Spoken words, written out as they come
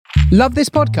Love this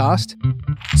podcast?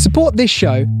 Support this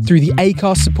show through the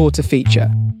Acast supporter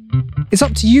feature. It's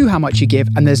up to you how much you give,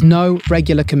 and there's no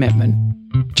regular commitment.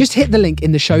 Just hit the link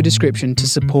in the show description to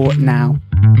support now.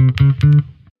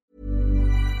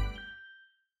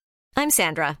 I'm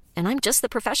Sandra, and I'm just the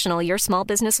professional your small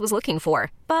business was looking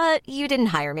for. But you didn't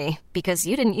hire me because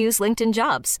you didn't use LinkedIn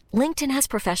Jobs. LinkedIn has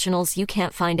professionals you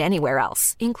can't find anywhere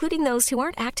else, including those who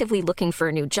aren't actively looking for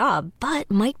a new job, but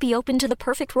might be open to the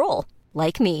perfect role,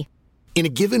 like me. In a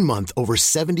given month, over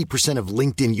 70% of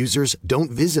LinkedIn users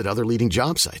don't visit other leading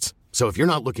job sites. So if you're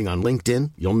not looking on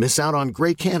LinkedIn, you'll miss out on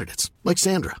great candidates like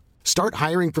Sandra. Start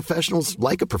hiring professionals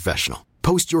like a professional.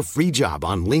 Post your free job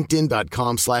on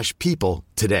linkedin.com/people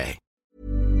today.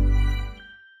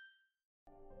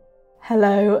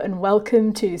 Hello and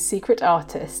welcome to Secret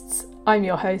Artists. I'm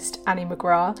your host, Annie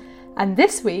McGrath, and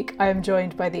this week I am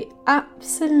joined by the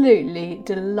absolutely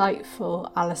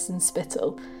delightful Alison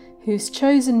Spittle, whose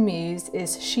chosen muse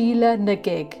is Sheila na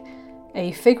gig,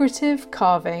 a figurative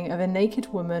carving of a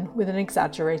naked woman with an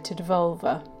exaggerated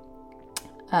vulva.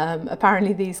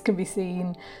 Apparently these can be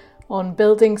seen on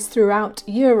buildings throughout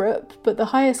Europe, but the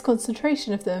highest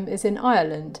concentration of them is in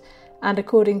Ireland, and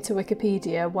according to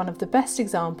Wikipedia, one of the best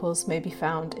examples may be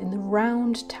found in the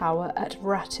Round Tower at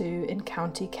Rattu in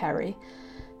County Kerry.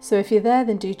 So if you're there,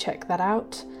 then do check that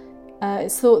out.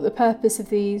 It's thought the purpose of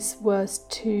these was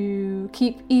to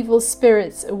keep evil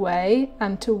spirits away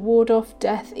and to ward off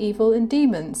death, evil and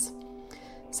demons.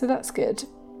 So that's good.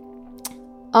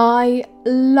 I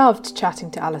loved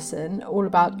chatting to Alison all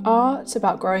about art,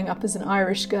 about growing up as an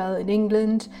Irish girl in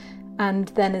England and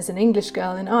then as an English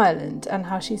girl in Ireland, and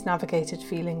how she's navigated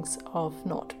feelings of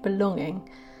not belonging.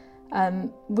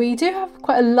 We do have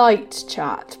quite a light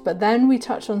chat, but then we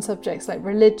touch on subjects like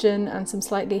religion and some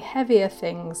slightly heavier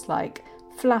things like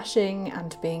flashing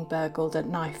and being burgled at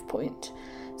knife point.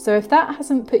 So if that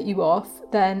hasn't put you off,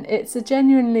 then it's a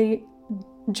genuinely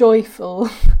joyful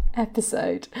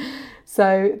episode.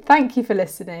 So thank you for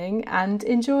listening and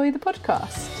enjoy the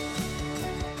podcast.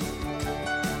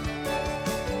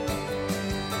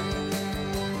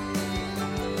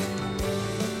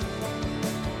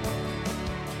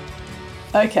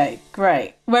 Okay,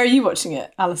 great. Where are you watching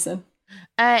it, Alison?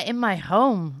 In my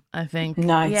home, I think.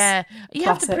 Nice. Yeah. You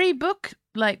Classic. have to pre-book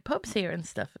like pubs here and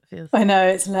stuff, it feels. I know,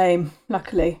 it's lame.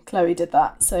 Luckily, Chloe did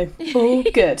that, so all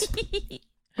good.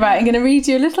 Right, I'm going to read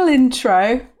you a little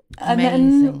intro and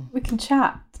then we can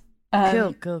chat.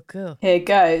 Cool. Here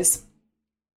goes.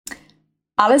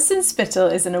 Alison Spittle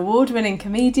is an award-winning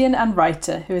comedian and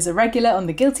writer who is a regular on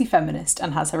The Guilty Feminist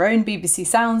and has her own BBC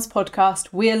Sounds podcast,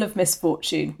 Wheel of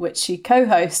Misfortune, which she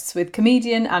co-hosts with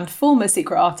comedian and former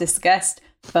Secret Artist guest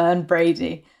Fern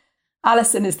Brady.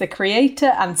 Alison is the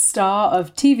creator and star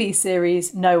of TV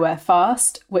series Nowhere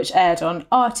Fast, which aired on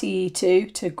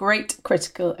RTE2 to great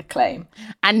critical acclaim.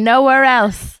 And nowhere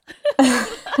else.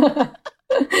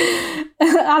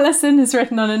 Alison has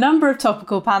written on a number of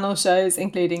topical panel shows,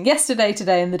 including Yesterday,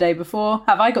 Today and the Day Before,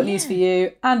 Have I Got News for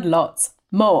You, and lots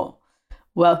more.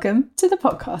 Welcome to the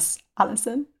podcast,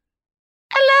 Alison.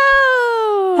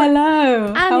 Hello.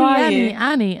 Hello. How are you?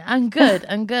 Annie. I'm good.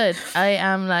 I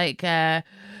am like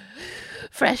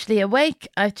freshly awake.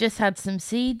 I've just had some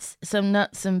seeds, some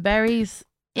nuts, some berries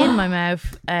in my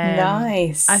mouth.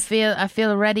 Nice. I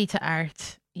feel ready to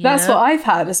art. That's what I've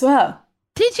had as well.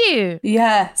 Did you?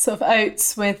 Yeah, sort of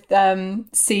oats with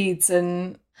seeds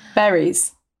and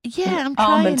berries. Yeah, I'm trying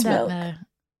almond that milk. now.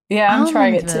 Yeah, I'm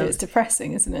trying it Almond too. milk. It's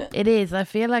depressing, isn't it? It is. I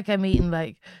feel like I'm eating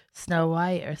like Snow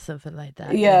White or something like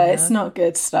that. Yeah, you know? it's not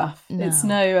good stuff. No. It's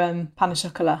no pain au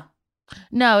chocolat.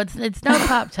 No, it's no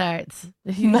Pop Tarts.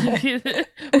 Pain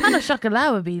au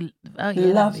chocolat would be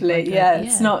Lovely. Yeah,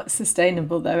 it's not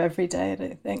sustainable though every day, I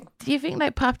don't think. Do you think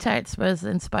like Pop Tarts was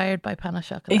inspired by pain au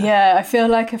chocolat? Yeah, I feel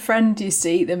like a friend used to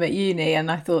eat them at uni and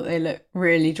I thought they looked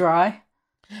really dry.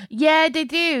 Yeah, they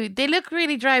do. They look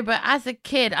really dry, but as a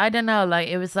kid, I don't know, like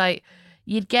it was like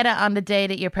you'd get it on the day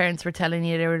that your parents were telling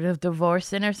you they were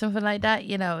divorcing or something like that.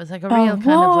 You know, it was like a real kind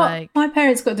of like... My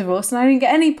parents got divorced and I didn't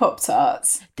get any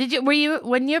Pop-Tarts.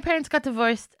 When your parents got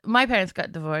divorced, my parents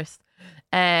got divorced,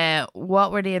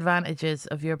 what were the advantages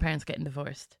of your parents getting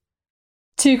divorced?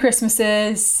 2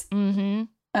 Christmases, Mm-hmm.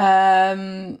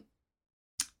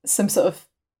 Some sort of,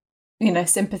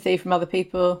 sympathy from other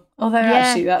people. Although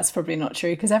actually that's probably not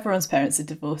true because everyone's parents are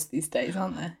divorced these days,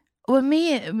 aren't they? Well,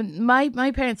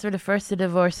 my parents were the first to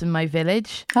divorce in my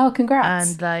village. Oh,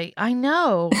 congrats. And like, I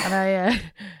know. And I,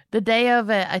 the day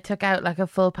of it, I took out like a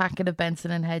full packet of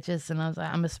Benson and Hedges and I was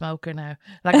like, I'm a smoker now.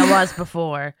 Like I was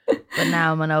before, but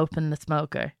now I'm an open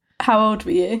smoker. How old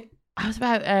were you? I was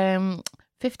about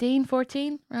 15,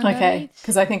 14. Around that Okay, age.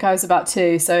 because I think I was about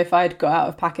 2, so if I'd got out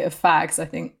a packet of fags, I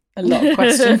think a lot of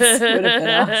questions would have been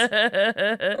asked.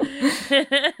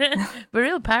 But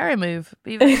real power move.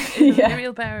 Yeah. A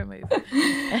real power move.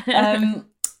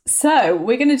 So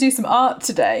we're going to do some art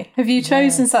today. Have you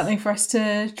chosen something for us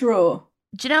to draw?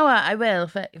 Do you know what? I will,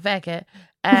 Vecca.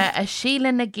 A Sheila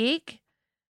Nagig,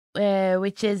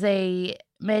 which is a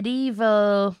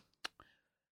medieval...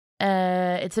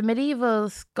 it's a medieval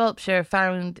sculpture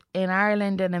found in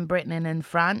Ireland and in Britain and in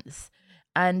France.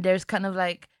 And there's kind of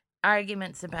like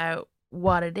arguments about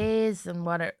what it is and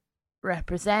what it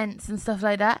represents and stuff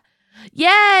like that.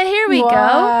 Yeah, here we go.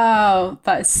 Wow,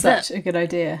 that is such a good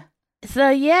idea. So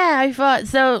yeah, I thought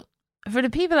so. For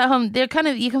the people at home, they're kind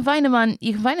of you can find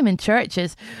them in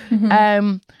churches,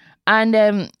 and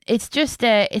it's just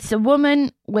it's a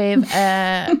woman with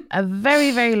a very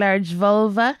very large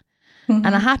vulva and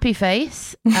a happy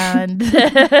face, and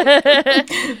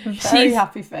very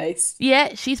happy face.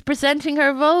 Yeah, she's presenting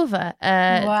her vulva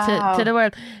to the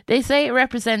world. They say it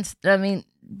represents. I mean,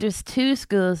 there's two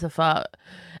schools of thought.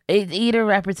 It either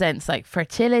represents like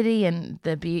fertility and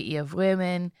the beauty of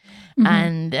women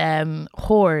and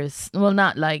whores. Well,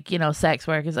 not like, sex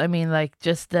workers. I mean, like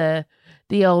just the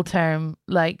old term,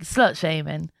 like slut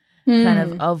shaming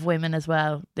kind of women as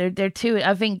well. They're two.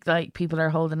 I think like people are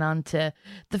holding on to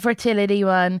the fertility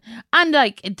one, and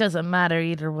like it doesn't matter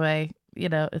either way.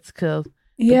 It's cool.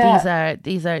 Yeah, but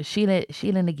these are Sheila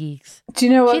Nageeks. Do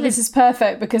you know what? This is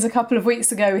perfect because a couple of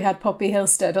weeks ago we had Poppy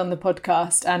Hillstead on the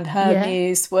podcast, and her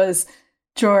muse was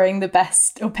drawing the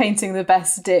best or painting the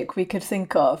best dick we could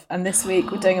think of. And this week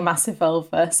we're doing a massive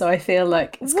vulva, so I feel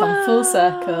like it's come full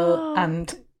circle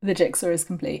and the jigsaw is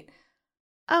complete.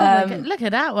 Oh my God, look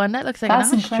at that one! That looks like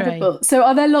that's an ashtray. Incredible. So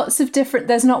are there lots of different?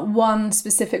 There's not one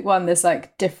specific one. There's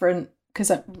like different. Because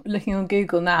I'm looking on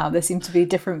Google now, there seem to be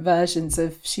different versions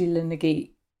of Sheila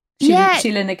Nagig.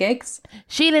 Sheila Nagigs?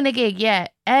 Sheila Nagig, yeah.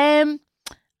 I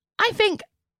think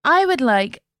I would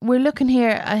like, we're looking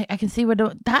here, I can see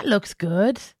that looks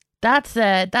good. That's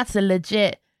a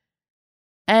legit,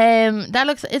 is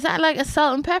that like a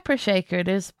salt and pepper shaker?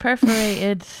 There's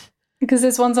perforated. Because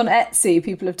there's ones on Etsy,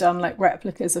 people have done like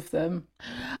replicas of them.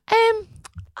 I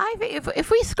think if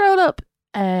we scroll up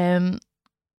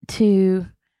to...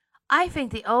 I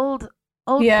think the old.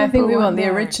 Yeah, I think we want the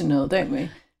original, don't we?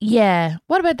 Yeah.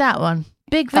 What about that one?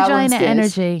 Big vagina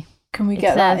energy. Can we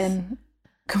get that in?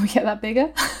 Can we get that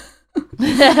bigger?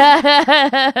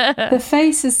 The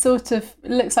face is sort of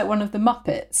looks like one of the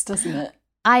Muppets, doesn't it?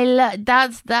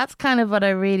 That's kind of what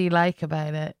I really like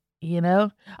about it.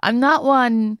 I'm not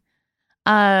one.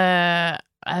 I'm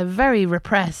very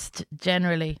repressed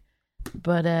generally,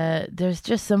 but there's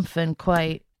just something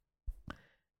quite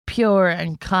pure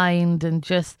and kind, and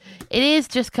it is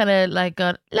just kind of like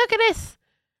look at this.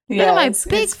 Look at my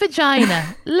big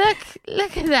vagina.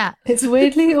 Look at that. It's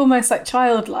weirdly almost like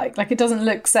childlike. Like it doesn't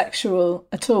look sexual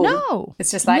at all. No.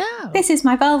 It's just like, this is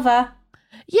my vulva.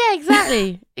 Yeah,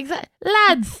 exactly.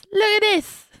 Lads, look at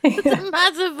this. It's a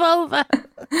massive vulva.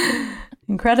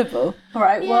 Incredible. All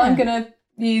right. Yeah. Well, I'm going to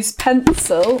use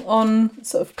pencil on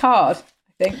sort of card, I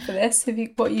think, for this.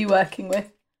 What are you working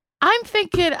with? I'm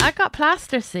thinking I got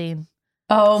plasticine.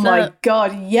 Oh my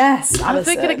God, yes, Alison. I'm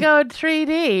thinking of going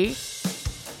 3D.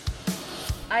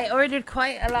 I ordered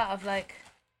quite a lot of like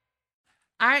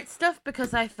art stuff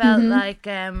because I felt like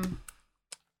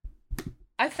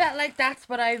that's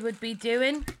what I would be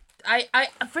doing. I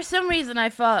for some reason I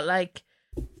felt like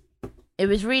it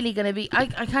was really going to be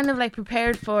I kind of like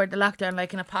prepared for the lockdown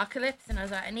like an apocalypse, and I was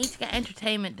like, I need to get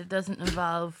entertainment that doesn't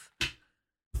involve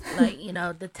like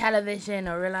the television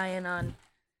or relying on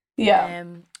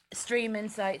streaming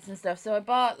sites and stuff. So I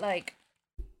bought like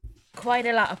quite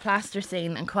a lot of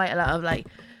plasticine and quite a lot of like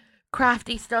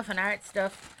crafty stuff and art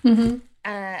stuff, and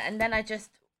then I just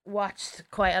watched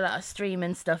quite a lot of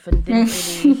streaming stuff and didn't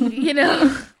really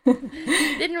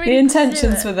didn't really. The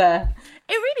intentions were there.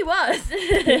 It really was.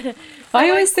 I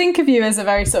always think of you as a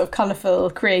very sort of colourful,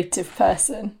 creative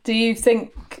person. Do you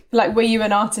think, like, were you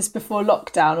an artist before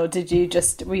lockdown, or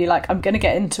were you like, I'm going to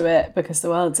get into it because the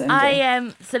world's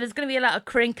ending? So there's going to be a lot of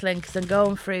crinkling because I'm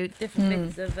going through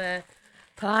different bits of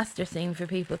plasticine for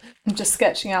people. I'm just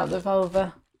sketching out the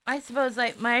vulva. I suppose,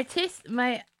 like, when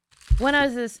I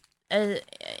was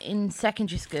in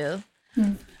secondary school,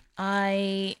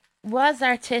 I was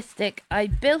artistic. I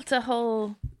built a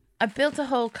whole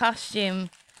costume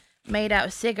made out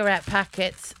of cigarette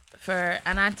packets for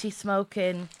an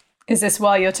anti-smoking. Is this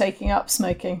why you're taking up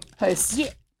smoking post? Yeah.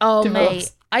 Oh,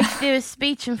 mate. I did a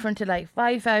speech in front of like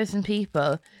 5,000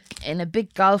 people in a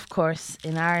big golf course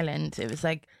in Ireland. It was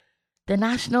like the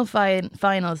national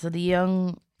finals of the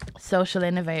Young Social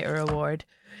Innovator Award.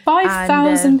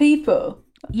 5,000 people.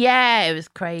 Yeah, it was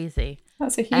crazy.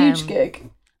 That's a huge gig.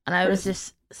 And I was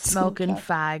just smoking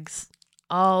fags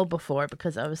all before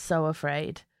because I was so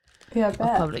afraid of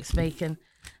public speaking.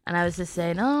 And I was just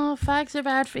saying, oh, fags are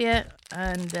bad for you.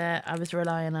 And I was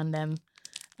relying on them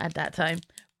at that time.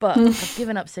 But I've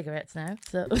given up cigarettes now.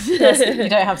 So yes, you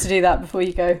don't have to do that before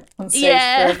you go on stage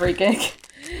for every gig.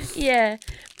 Yeah.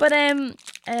 But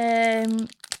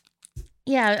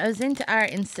yeah, I was into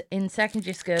art in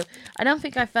secondary school. I don't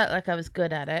think I felt like I was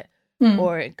good at it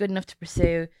or good enough to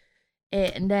pursue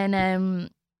it. And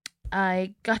then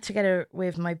I got together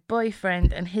with my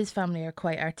boyfriend, and his family are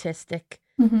quite artistic.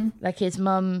 Mm-hmm. Like his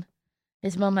mum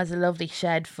has a lovely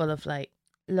shed full of like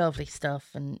lovely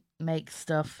stuff and makes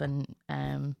stuff, and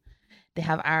they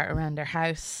have art around their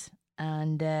house.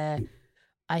 And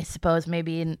I suppose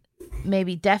maybe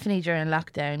definitely during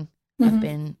lockdown, I've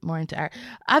been more into art.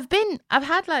 I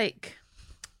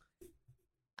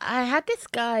had this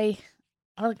guy.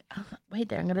 Wait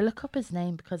there, I'm gonna look up his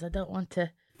name because I don't want to.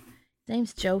 His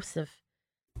name's Joseph.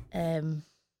 Joseph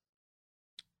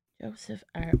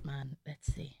Artman.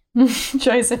 Let's see.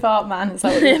 Joseph Artman. Is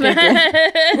that what you're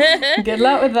thinking? Good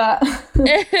luck with that.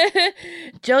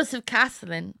 Joseph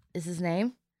Castellan is his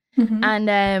name,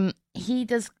 and he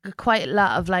does quite a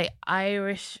lot of like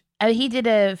Irish. He did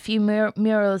a few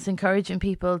murals encouraging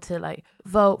people to like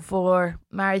vote for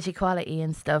marriage equality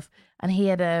and stuff. And he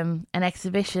had an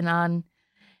exhibition on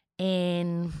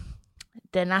in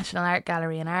the National Art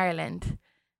Gallery in Ireland.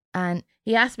 And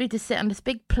he asked me to sit on this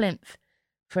big plinth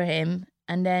for him.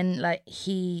 And then like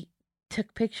he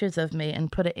took pictures of me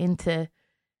and put it into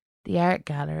the art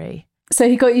gallery. So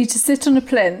he got you to sit on a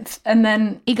plinth, and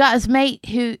then he got his mate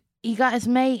who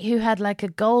had like a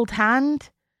gold hand.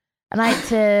 And I had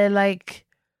to like,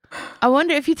 I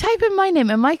wonder if you type in my name,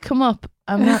 it might come up.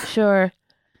 I'm not sure.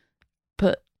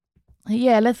 But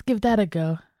yeah, let's give that a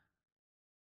go.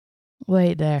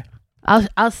 Wait there.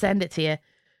 I'll send it to you.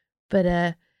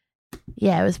 But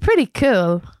yeah, it was pretty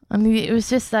cool. I mean, it was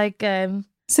just like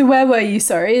So where were you,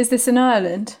 sorry? Is this in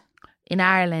Ireland? In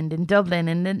Ireland, in Dublin,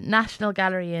 in the National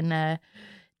Gallery in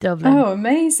Dublin. Oh,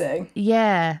 amazing.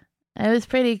 Yeah. It was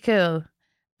pretty cool.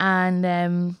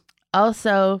 And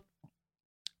also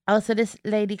this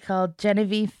lady called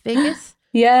Genevieve Figgis.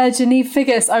 Yeah, Genevieve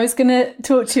Figgis. I was going to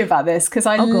talk to you about this because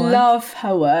I love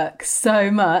her work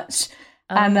so much.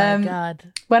 Oh my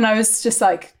God. When I was just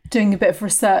like doing a bit of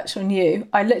research on you,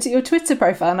 I looked at your Twitter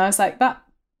profile and I was like, that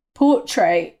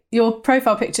portrait, your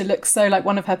profile picture looks so like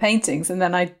one of her paintings. And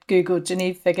then I Googled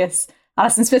Genevieve Figgis,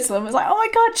 Alison Spittle, and was like, oh my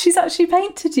God, she's actually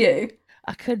painted you.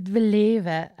 I couldn't believe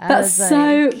it. That's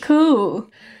so cool.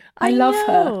 I love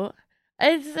her.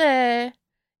 It's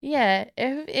yeah,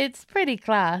 it's pretty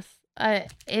class.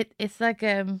 It's like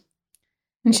and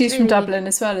she's from Dublin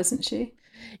as well, isn't she?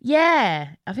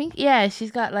 Yeah, I think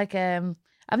she's got like I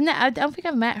don't think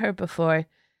I've met her before,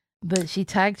 but she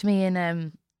tagged me in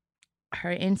her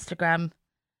Instagram,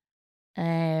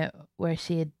 where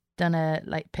she had done a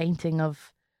like painting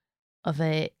of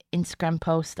a Instagram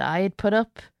post that I had put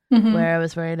up, where I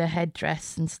was wearing a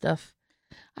headdress and stuff.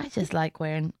 I just like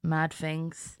wearing mad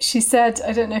things. She said,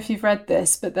 I don't know if you've read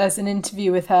this, but there's an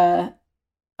interview with her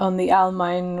on the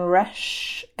Almain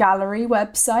Resh Gallery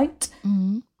website.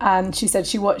 Mm-hmm. And she said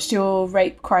she watched your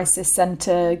Rape Crisis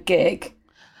Centre gig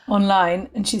online.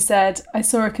 And she said, I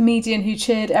saw a comedian who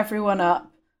cheered everyone up.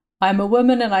 I'm a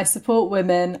woman and I support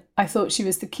women. I thought she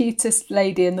was the cutest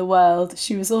lady in the world.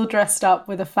 She was all dressed up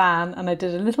with a fan, and I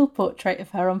did a little portrait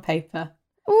of her on paper.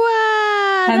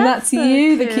 Wow, and that's so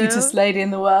you, cool. The cutest lady in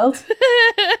the world.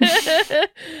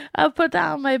 I'll put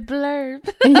that on my blurb.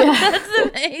 Yeah. That's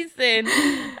amazing.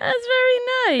 That's very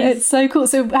nice. It's so cool.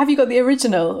 So have you got the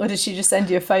original, or did she just send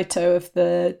you a photo of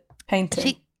the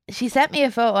painting? She sent me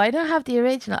a photo. I don't have the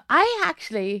original. I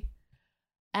actually,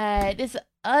 this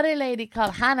other lady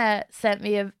called Hannah sent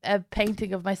me a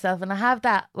painting of myself, and I have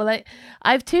that. Well, I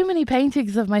have too many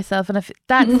paintings of myself, and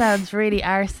that sounds really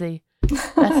arsey.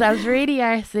 That sounds really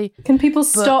arsey. Can people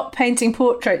stop painting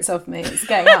portraits of me? It's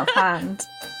getting out of hand.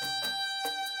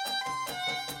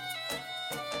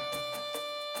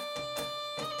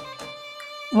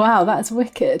 Wow, that's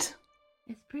wicked.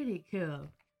 It's pretty cool.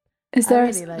 Is there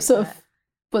of,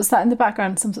 what's that in the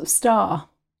background? Some sort of star?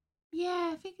 Yeah,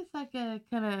 I think it's like a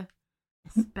kind of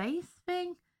space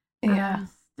thing. Yeah.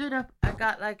 Stood up, I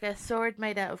got like a sword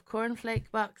made out of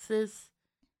cornflake boxes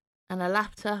and a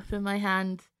laptop in my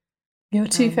hand. Your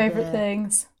two favourite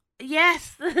things.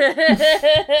 Yes.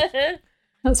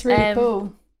 That's really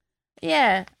cool.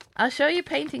 Yeah, I'll show you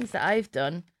paintings that I've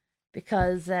done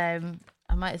because I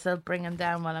I might as well bring them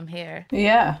down while I'm here.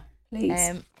 Yeah,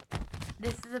 please.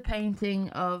 This is a painting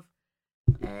of.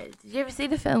 Did you ever see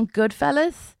the film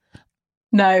Goodfellas?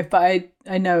 No, but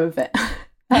I know of it.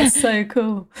 That's so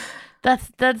cool. That's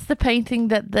the painting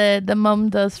that the mum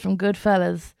does from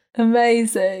Goodfellas.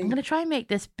 Amazing. I'm gonna try and make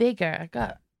this bigger.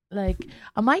 I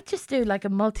might just do like a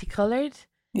multicolored.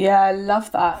 Yeah, I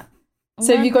love that.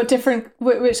 So have you got different?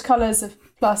 Which colours of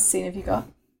plasticine have you got?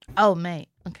 Oh, mate.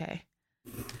 Okay.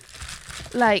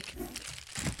 Like,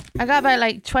 I got about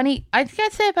like 20. I'd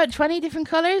say about 20 different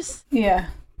colours. Yeah.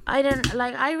 I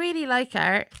really like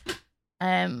art.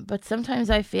 But sometimes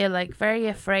I feel like very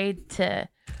afraid to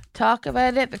talk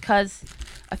about it because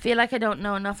I feel like I don't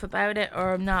know enough about it,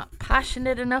 or I'm not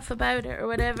passionate enough about it, or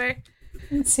whatever.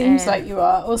 It seems like you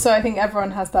are. Also, I think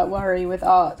everyone has that worry with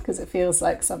art because it feels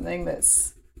like something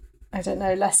that's, I don't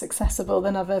know, less accessible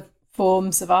than other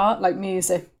forms of art, like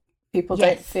music. People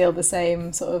don't feel the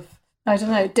same sort of, I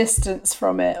don't know, distance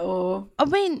from it, or... I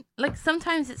mean, like,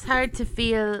 sometimes it's hard to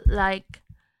feel like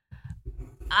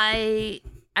I've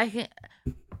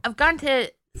gone to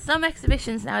some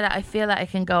exhibitions now that I feel like I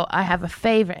can go, I have a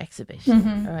favourite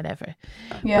exhibition or whatever.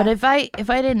 Yeah. But if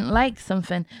I didn't like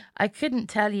something, I couldn't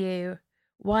tell you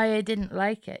why I didn't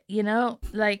like it, you know?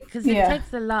 Like, because it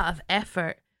takes a lot of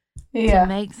effort to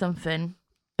make something.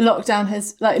 Lockdown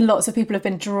has, like, lots of people have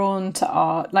been drawn to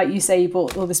art. Like you say, you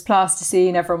bought all this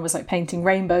plasticine, everyone was like painting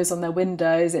rainbows on their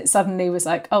windows. It suddenly was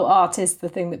like, oh, art is the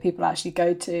thing that people actually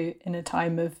go to in a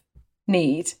time of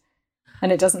need.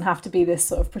 And it doesn't have to be this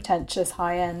sort of pretentious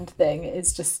high-end thing.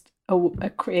 It's just a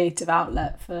creative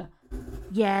outlet for...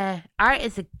 Yeah, art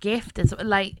is a gift. It's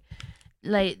like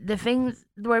the things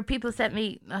where people sent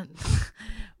me...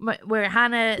 where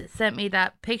Hannah sent me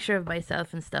that picture of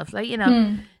myself and stuff. Like, you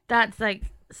know, that's like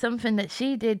something that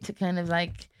she did to kind of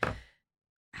like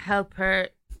help her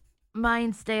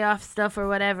mind stay off stuff or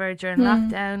whatever during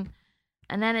lockdown.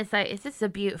 And then it's like, it's just a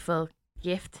beautiful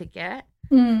gift to get.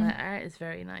 Art is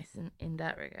very nice in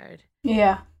that regard.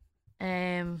 Yeah.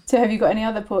 So have you got any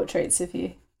other portraits of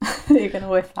you that you're going to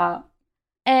whip out?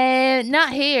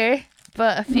 Not here,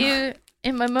 but a few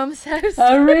in my mum's house.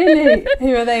 Oh, really?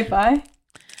 Who are they by?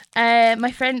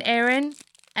 My friend Erin,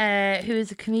 who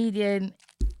is a comedian,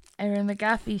 Erin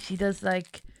McGaffey. She does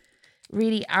like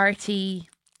really arty,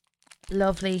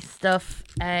 lovely stuff.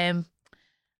 Like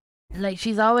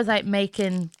she's always like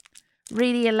making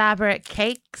really elaborate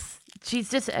cakes.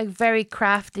 She's just a very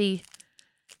crafty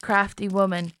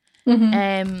woman.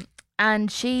 And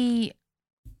she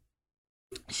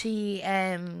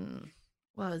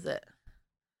what was it?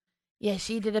 Yeah,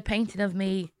 she did a painting of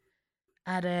me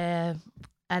at a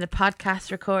podcast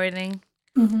recording,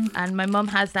 and my mum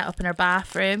has that up in her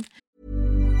bathroom.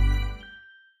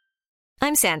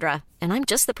 I'm Sandra, and I'm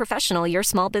just the professional your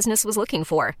small business was looking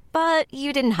for. But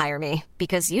you didn't hire me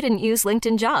because you didn't use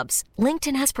LinkedIn Jobs.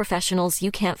 LinkedIn has professionals you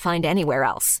can't find anywhere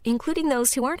else, including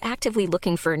those who aren't actively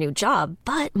looking for a new job,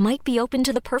 but might be open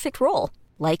to the perfect role,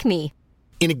 like me.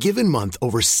 In a given month,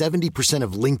 over 70%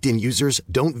 of LinkedIn users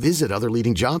don't visit other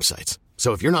leading job sites.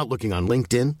 So if you're not looking on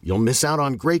LinkedIn, you'll miss out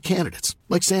on great candidates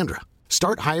like Sandra.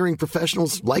 Start hiring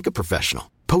professionals like a professional.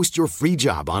 Post your free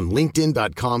job on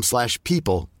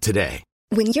linkedin.com/people today.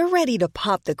 When you're ready to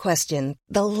pop the question,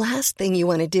 the last thing you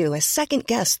want to do is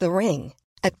second-guess the ring.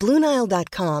 At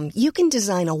BlueNile.com, you can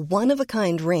design a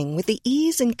one-of-a-kind ring with the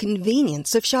ease and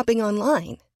convenience of shopping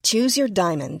online. Choose your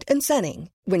diamond and setting.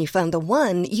 When you find the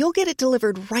one, you'll get it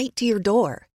delivered right to your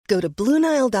door. Go to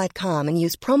BlueNile.com and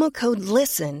use promo code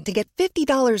LISTEN to get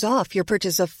 $50 off your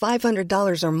purchase of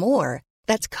 $500 or more.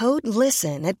 That's code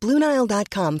LISTEN at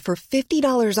BlueNile.com for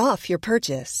 $50 off your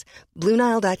purchase.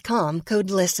 BlueNile.com, code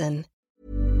LISTEN.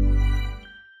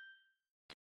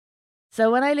 So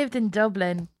when I lived in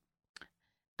Dublin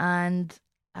and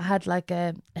I had like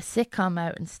a sitcom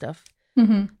out and stuff,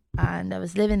 and I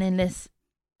was living in this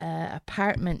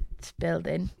apartment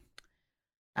building,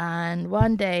 and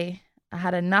one day I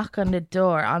had a knock on the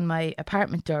door, on my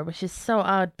apartment door, which is so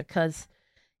odd because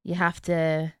you have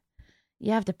to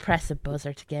press a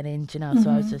buzzer to get in, you know. So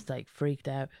I was just like freaked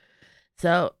out.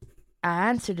 So I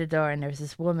answered the door, and there was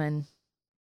this woman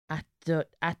at the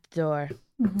door,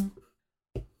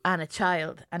 and a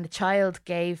child, and the child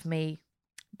gave me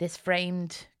this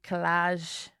framed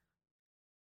collage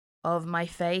of my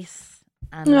face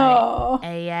and like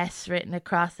AS written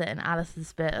across it and Alison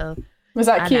Spittle. Was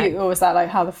that cute, or was that like,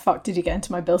 how the fuck did you get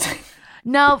into my building?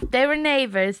 No, they were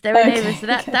neighbours. So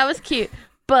that was cute.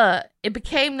 But it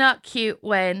became not cute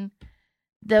when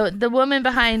the woman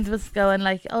behind was going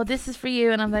like, oh, this is for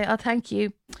you. And I'm like, oh, thank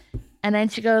you. And then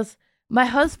she goes, my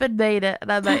husband made it.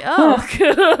 And I'm like, oh,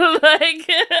 cool. Like,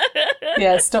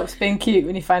 yeah, it stops being cute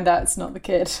when you find out it's not the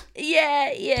kid.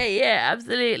 Yeah,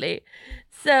 absolutely.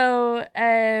 So,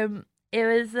 it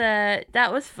was,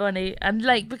 that was funny. And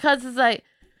like, because it's like,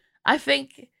 I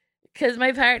think, because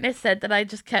my partner said that I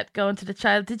just kept going to the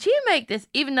child, did you make this?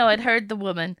 Even though I'd heard the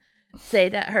woman say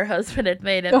that her husband had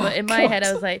made it. But in my head,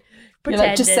 I was like, pretending.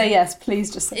 You're like, just say yes,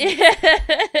 please just say yes.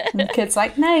 And the kid's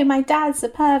like, no, my dad's a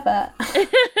pervert.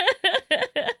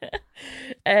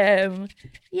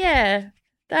 Yeah,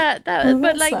 that was,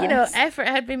 but like, nice. You know, effort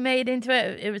had been made into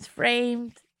it. It was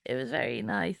framed. It was very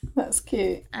nice. That's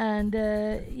cute. And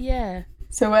yeah.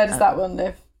 So where does that one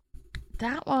live?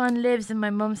 That one lives in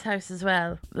my mum's house as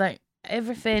well. Like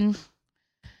everything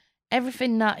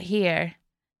not here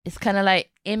is kind of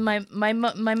like in my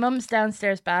mum's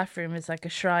downstairs bathroom is like a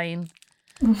shrine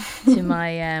to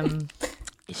my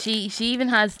she even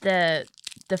has the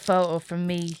photo from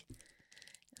me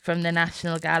from the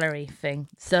National Gallery thing.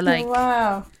 So like, oh,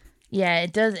 wow. Yeah,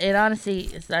 it honestly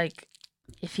is like,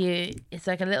 it's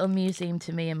like a little museum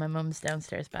to me in my mum's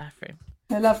downstairs bathroom.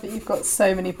 I love that you've got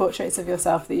so many portraits of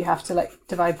yourself that you have to like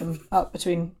divide them up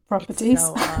between properties. It's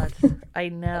so odd. I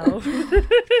know.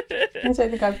 I don't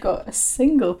think I've got a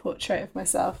single portrait of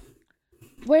myself.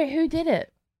 Wait, who did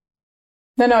it?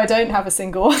 No, I don't have a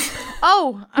single one.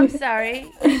 Oh, I'm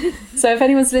sorry. So if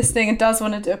anyone's listening and does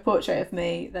want to do a portrait of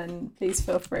me, then please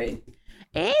feel free.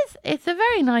 It's a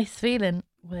very nice feeling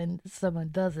when someone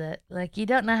does it. Like, you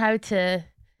don't know how to,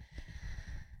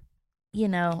 you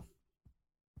know,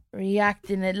 react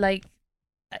in it. Like,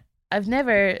 I've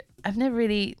never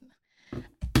really,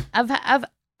 I've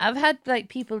had like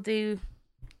people do,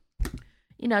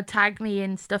 you know, tag me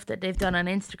in stuff that they've done on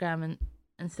Instagram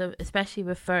and so, especially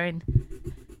with Fern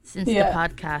since the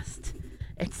podcast.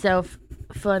 It's so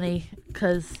funny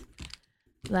because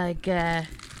like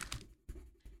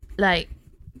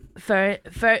Fern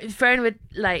would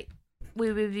like,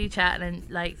 we would be chatting and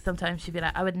like sometimes she'd be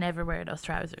like, I would never wear those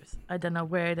trousers. I don't know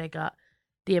where they got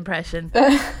the impression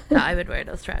that I would wear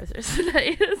those trousers.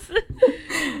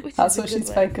 That's what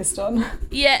she's focused on.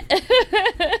 Yeah.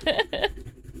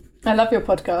 I love your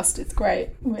podcast. It's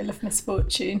great. Wheel of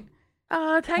Misfortune.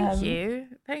 Oh, thank you.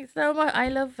 Thanks so much. I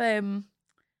love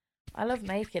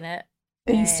making it.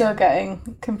 Are you still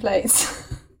getting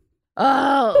complaints?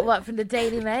 Oh, what, from the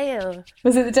Daily Mail?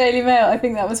 Was it the Daily Mail? I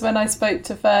think that was when I spoke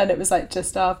to Fern. It was like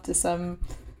just after some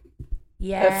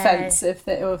offensive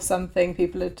thing or something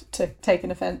people had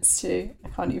taken offence to. I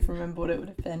can't even remember what it would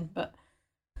have been, but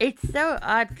it's so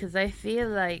odd because I feel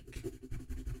like,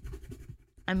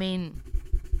 I mean,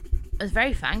 I was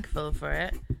very thankful for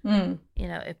it. You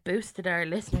know, it boosted our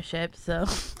listenership, so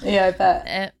yeah, I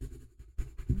bet.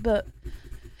 But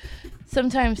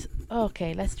sometimes,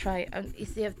 okay, let's try. You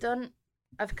see, I've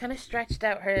kind of stretched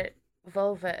out her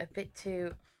vulva a bit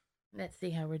too. Let's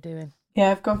see how we're doing.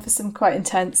 Yeah, I've gone for some quite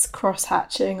intense cross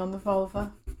hatching on the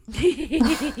vulva.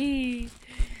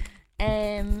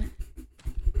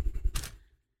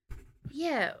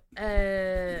 Yeah,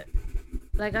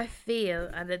 like I feel,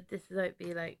 and this might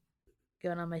be like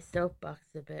going on my soapbox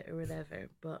a bit or whatever,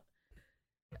 but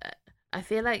I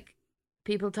feel like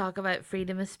people talk about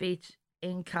freedom of speech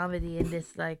in comedy in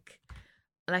this like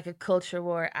a culture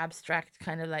war, abstract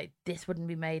kind of like, this wouldn't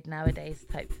be made nowadays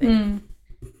type thing.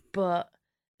 But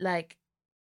like,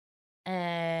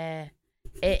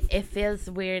 it feels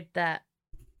weird that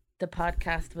the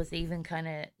podcast was even kind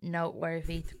of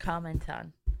noteworthy to comment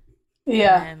on.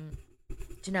 Yeah. Do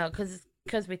you know,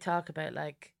 because we talk about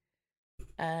like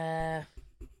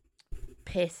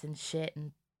piss and shit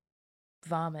and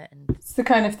vomit, and it's the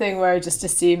kind of thing where I just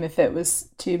assume if it was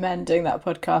two men doing that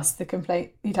podcast,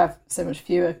 you'd have so much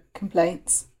fewer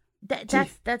complaints.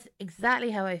 That's exactly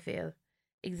how I feel.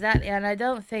 Exactly. And I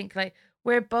don't think, like,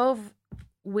 we're both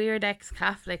weird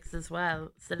ex-Catholics as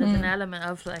well, so there's an element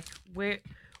of like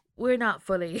we're not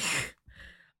fully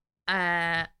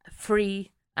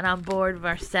free and on board with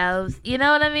ourselves, you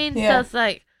know what I mean? So it's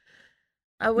like,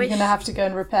 I wish you're gonna have to go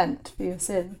and repent for your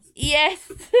sins.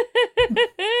 Yes.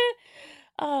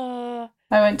 Oh,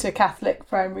 I went to a Catholic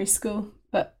primary school,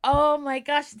 but oh my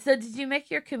gosh, so did you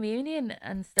make your communion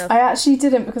and stuff? I actually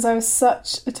didn't, because I was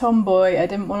such a tomboy. I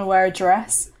didn't want to wear a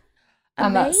dress.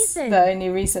 And Amazing. That's the only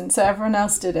reason. So everyone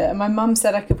else did it. And my mum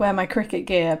said I could wear my cricket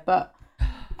gear, but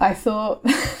I thought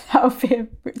that would be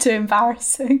too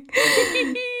embarrassing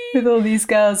with all these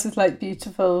girls with like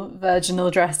beautiful virginal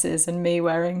dresses and me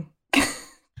wearing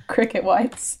cricket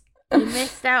whites. You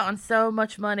missed out on so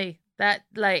much money. That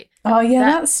like. Oh yeah,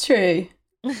 that's true.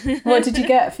 What did you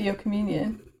get for your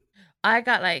communion? I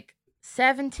got like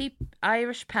 70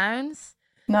 Irish pounds,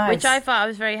 Nice. Which I thought I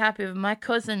was very happy with. My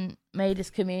cousin made his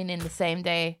communion the same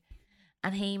day,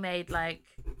 and he made like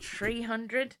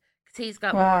 300 because he's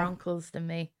got more uncles than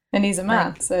me. And he's a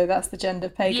man, so that's the gender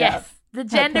pay gap. Yes, the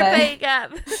gender pay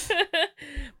gap.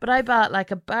 But I bought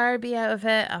like a Barbie out of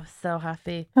it. I was so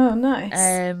happy. Oh, nice.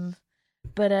 And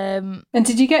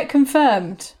did you get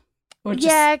confirmed? Or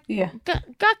just,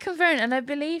 got confirmed, and I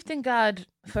believed in God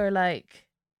for like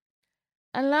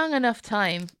a long enough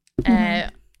time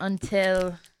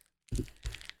until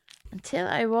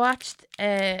I watched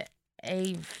a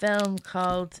film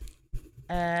called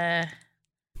The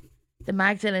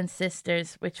Magdalene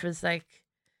Sisters, which was like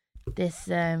this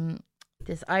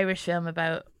Irish film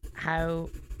about how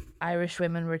Irish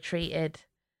women were treated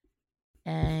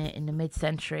in the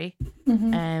mid-century.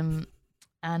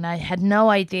 And I had no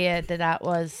idea that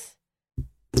was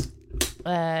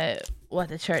what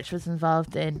the church was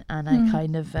involved in, and I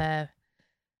kind of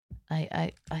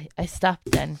I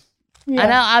stopped then. Yeah.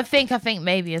 And I think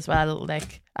maybe as well,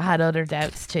 like I had other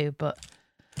doubts too, but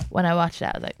when I watched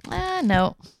it, I was like,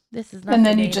 no, this is not. And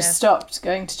then you just stopped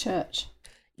going to church.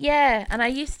 Yeah, and I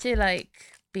used to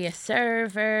like be a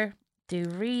server, do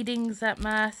readings at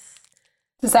mass.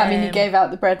 Does that mean you gave out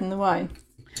the bread and the wine?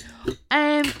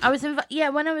 I was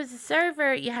when I was a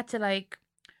server, you had to like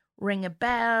ring a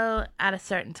bell at a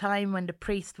certain time when the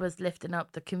priest was lifting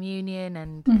up the communion,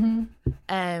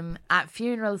 and at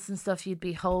funerals and stuff you'd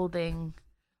be holding.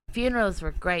 Funerals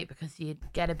were great because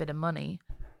you'd get a bit of money.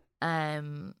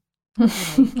 You'd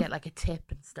get like a tip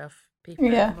and stuff. People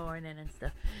in the morning and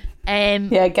stuff.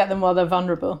 Get them while they're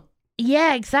vulnerable.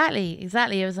 Yeah, exactly. It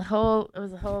was a whole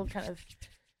kind of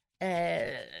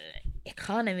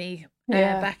economy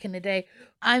back in the day.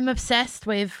 I'm obsessed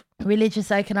with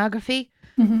religious iconography.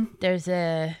 There's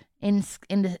in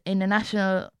the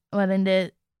national,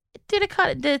 do they call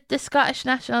it the Scottish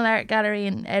National Art Gallery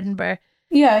in Edinburgh?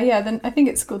 Yeah. Then I think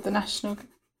it's called the National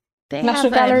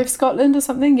Gallery of Scotland or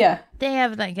something. Yeah, they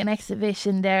have like an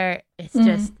exhibition there. It's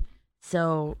just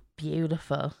so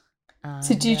beautiful.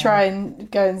 So do you try and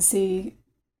go and see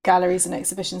galleries and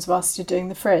exhibitions whilst you're doing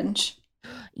the Fringe?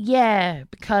 Yeah,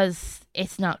 because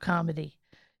it's not comedy.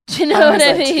 Do you know what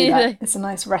I mean? It's a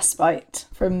nice respite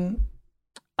from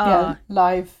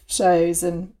live shows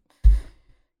and,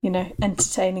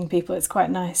 entertaining people. It's quite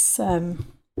nice,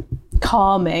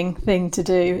 calming thing to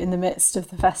do in the midst of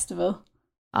the festival.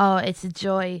 Oh, it's a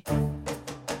joy.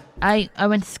 I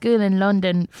went to school in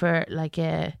London for like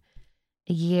a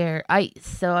year. I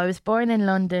was born in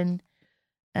London,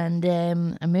 and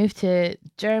I moved to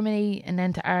Germany and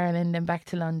then to Ireland and back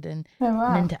to London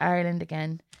and then to Ireland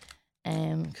again.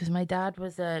 Because my dad's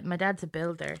a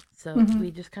builder, so we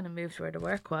just kind of moved where the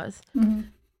work was.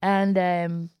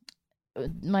 And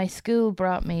my school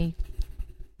brought me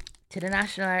to the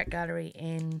National Art Gallery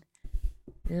in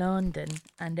London,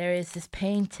 and there is this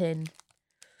painting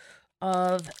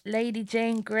of Lady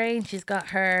Jane Grey, and she's got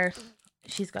her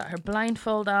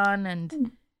blindfold on,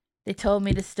 and they told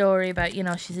me the story about,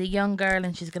 she's a young girl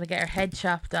and she's going to get her head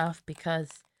chopped off because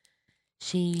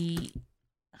she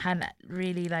had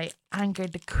really like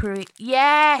angered the crew.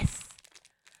 Yes,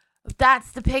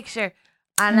 that's the picture.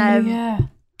 And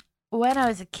when I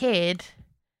was a kid,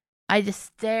 I just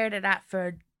stared at that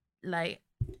for like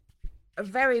a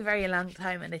very, very long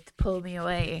time, and it pulled me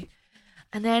away.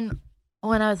 And then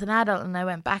when I was an adult and I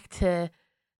went back to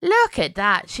look at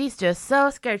that, she's just so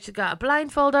scared. She's got a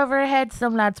blindfold over her head.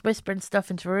 Some lad's whispering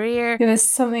stuff into her ear. Yeah, there's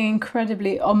something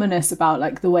incredibly ominous about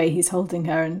like the way he's holding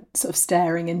her and sort of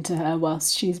staring into her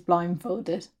whilst she's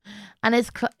blindfolded. And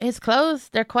his clothes,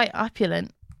 they're quite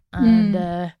opulent.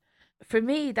 And for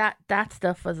me, that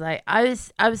stuff was like, I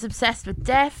was obsessed with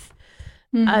death.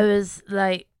 I was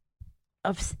like,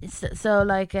 so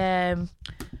like,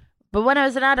 but when I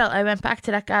was an adult, I went back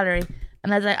to that gallery.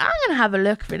 And I was like, I'm going to have a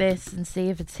look for this and see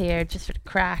if it's here, just for the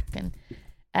crack. And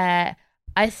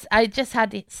I just had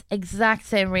the exact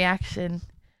same reaction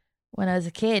when I was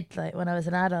a kid, like when I was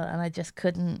an adult, and I just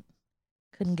couldn't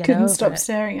get over it. Couldn't stop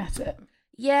staring at it.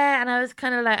 Yeah, and I was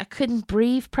kind of like, I couldn't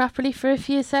breathe properly for a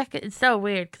few seconds. It's so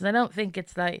weird because I don't think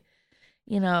it's like,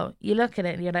 you look at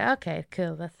it and you're like, okay,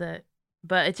 cool, that's it.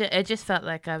 But it just felt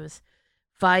like I was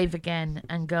 5 again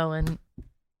and going,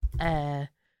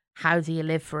 how do you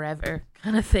live forever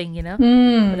kind of thing,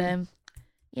 But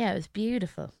it was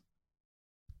beautiful.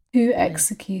 Who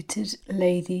executed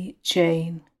Lady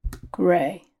Jane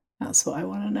Grey? That's what I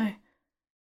want to know.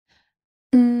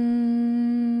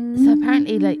 So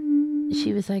apparently, like,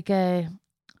 she was like a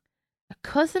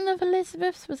cousin of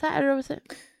Elizabeth's. Was that, or was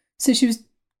it? So she was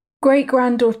great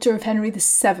granddaughter of Henry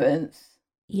VII.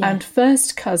 Yeah. And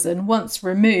first cousin, once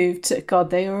removed, God,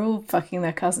 they were all fucking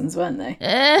their cousins, weren't they?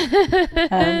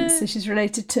 So she's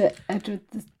related to Edward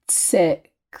VI.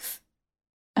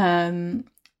 Who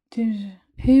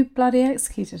bloody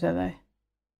executed her, though?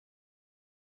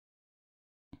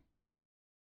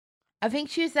 I think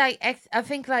she was like, I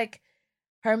think like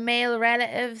her male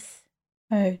relatives.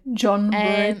 Oh, John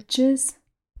Bridges.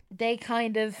 They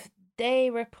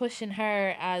were pushing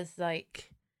her as like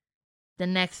the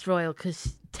next royal,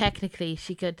 because technically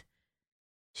she could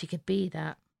be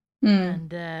that.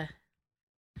 And they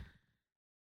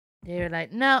were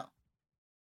like, no.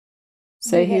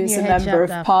 So he was a member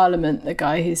of Parliament, the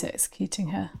guy who's executing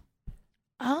her.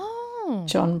 Oh.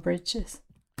 John Bridges.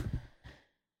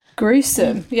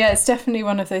 Gruesome. Yeah, it's definitely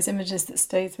one of those images that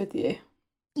stays with you.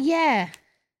 Yeah.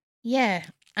 Yeah.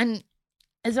 And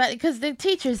as well, because the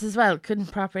teachers as well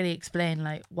couldn't properly explain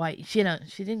like why, she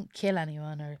didn't kill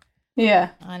anyone or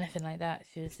anything like that.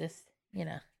 She was just,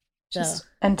 just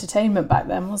entertainment back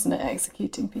then, wasn't it?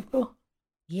 Executing people.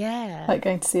 Yeah. Like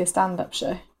going to see a stand-up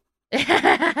show.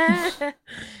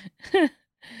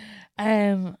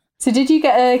 So did you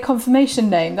get a confirmation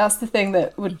name? That's the thing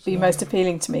that would be most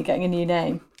appealing to me, getting a new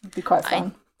name. Would be quite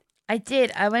fun. I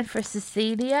did. I went for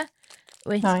Cecilia,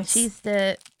 which she's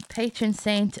the patron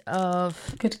saint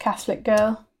of... Good Catholic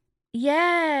girl.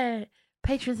 Yeah.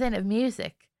 Patron saint of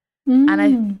music.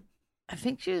 And I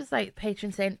think she was like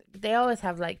patron saint. They always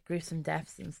have like gruesome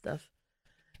deaths and stuff.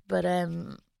 But I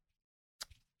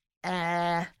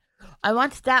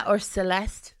wanted that or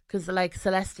Celeste, because like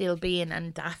Celestial Being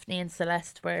and Daphne and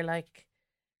Celeste were like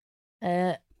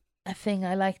a thing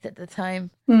I liked at the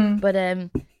time. But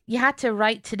you had to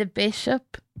write to the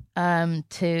bishop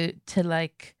to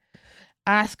like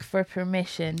ask for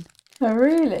permission. Oh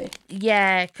really?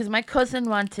 Yeah, because my cousin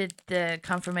wanted the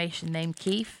confirmation name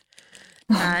Keith,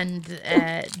 and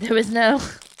there was no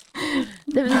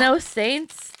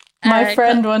saints. My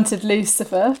friend wanted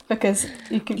Lucifer because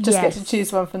you could just get to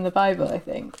choose one from the Bible, I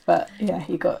think. But yeah,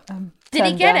 he got Did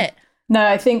he get it? No,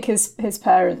 I think his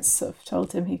parents sort of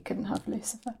told him he couldn't have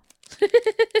Lucifer.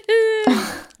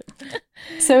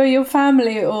 So are your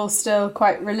family all still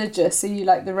quite religious? Are you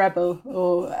like the rebel,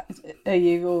 or are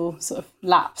you all sort of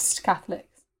lapsed Catholics?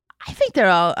 I think they're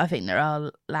all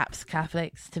lapsed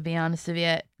Catholics, to be honest with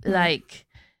you. Like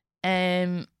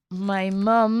my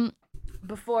mum,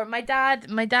 before my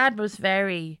dad was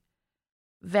very,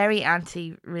 very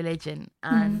anti-religion,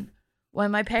 and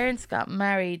when my parents got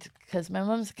married, because my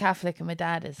mum's Catholic and my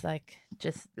dad is like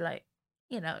just like,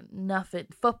 nothing.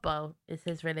 Football is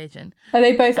his religion. Are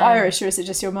they both Irish, or is it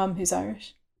just your mum who's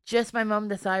Irish? Just my mum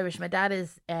that's Irish. My dad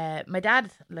is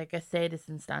like I say this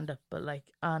in stand up, but like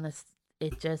honest,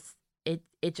 it just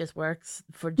works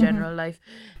for general life.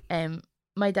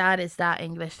 My dad is that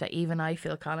English that even I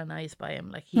feel colonized by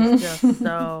him. Like he's just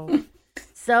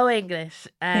so English.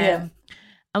 And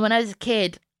when I was a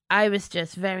kid, I was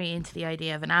just very into the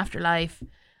idea of an afterlife.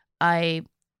 I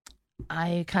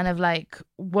kind of like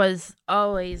was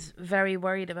always very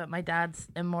worried about my dad's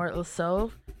immortal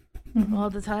soul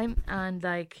all the time, and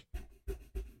like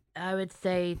I would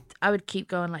keep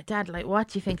going like, Dad, like what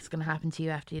do you think is going to happen to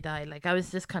you after you die? Like I was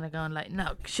just kind of going like,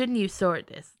 no, shouldn't you sort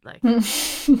this? Like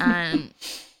and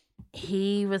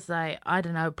he was like, I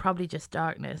don't know, probably just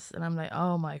darkness. And I'm like,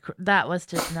 oh my, that was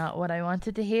just not what I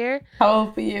wanted to hear. How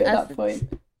old were you at that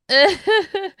point?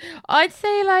 I'd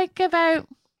say like about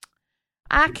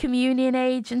at communion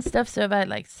age and stuff, so about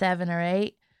like 7 or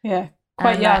 8. Yeah,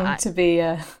 quite young to be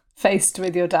faced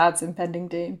with your dad's impending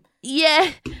doom.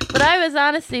 Yeah, but I was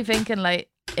honestly thinking like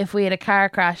if we had a car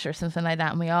crash or something like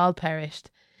that and we all perished,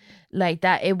 like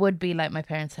that, it would be like my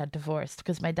parents had divorced,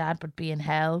 because my dad would be in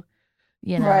hell,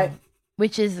 right,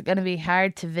 which is going to be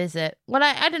hard to visit. Well,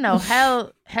 I don't know,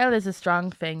 hell is a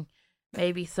strong thing,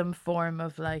 maybe some form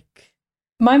of like...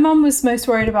 My mum was most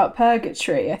worried about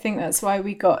purgatory. I think that's why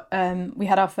we got we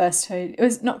had our first holy. It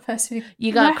was not first holy.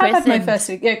 You got christened. I had my first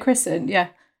christened. Yeah,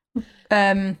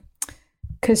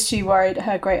 because she worried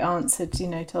her great aunts had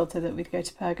told her that we'd go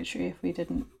to purgatory if we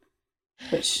didn't.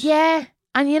 Which and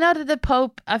that the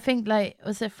Pope, I think, like,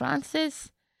 was it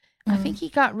Francis? I think he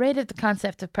got rid of the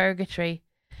concept of purgatory.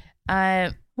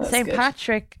 Saint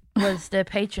Patrick was the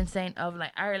patron saint of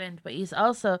like Ireland, but he's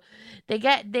also they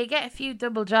get a few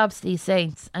double jobs, these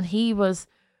saints, and he was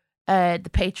the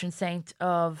patron saint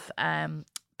of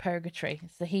purgatory,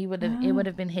 so it would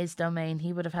have been his domain.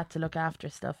 He would have had to look after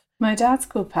stuff. My dad's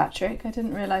called Patrick. I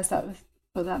didn't realise that was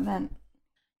what that meant.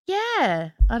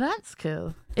 Yeah, oh, that's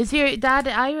cool. Is your dad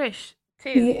Irish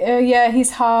too? Yeah,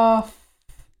 he's half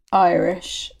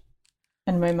Irish,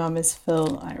 and my mum is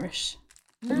full Irish.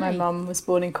 Nice. My mum was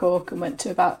born in Cork and went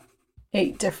to about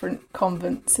 8 different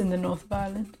convents in the north of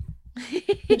Ireland,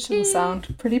 which will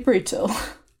sound pretty brutal.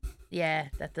 Yeah,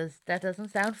 that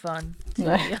doesn't sound fun, to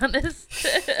No. be honest.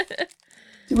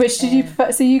 Which did you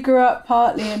prefer? So you grew up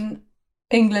partly in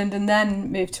England and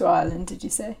then moved to Ireland, did you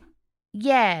say?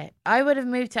 Yeah, I would have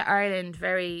moved to Ireland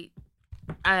very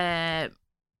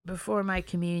before my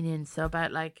communion, so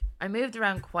about I moved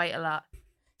around quite a lot.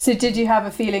 So did you have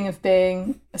a feeling of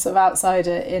being a sort of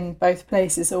outsider in both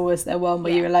places, or was there one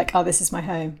where you were like, oh, this is my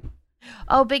home?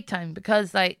 Oh, big time,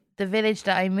 because the village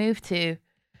that I moved to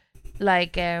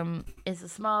is a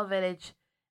small village,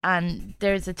 and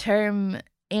there's a term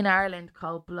in Ireland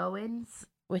called blow-ins,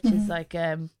 which is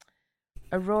a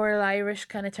rural Irish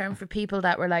kind of term for people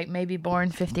that were maybe born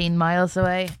 15 miles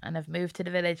away and have moved to the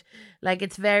village.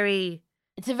 It's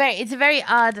a very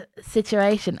odd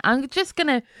situation. I'm just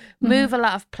gonna move a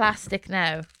lot of plastic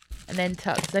now and then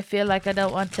talk, because I feel like I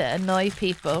don't want to annoy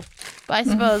people, but I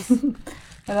suppose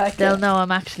they'll know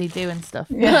I'm actually doing stuff.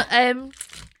 Yeah.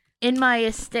 In my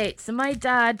estate, so my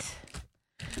dad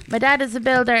is a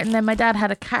builder, and then my dad had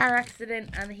a car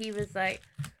accident, and he was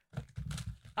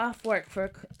off work for a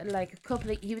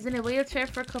couple of, he was in a wheelchair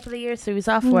for a couple of years, so he was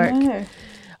off work. No.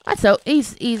 So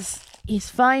he's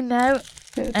fine now.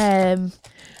 Good.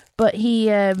 But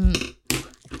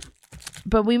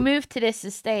but we moved to this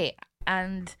estate,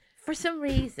 and for some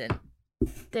reason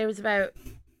there was about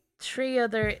 3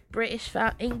 other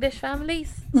English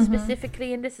families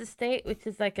specifically in this estate, which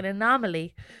is an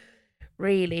anomaly,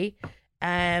 really.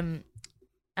 And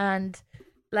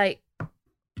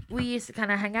we used to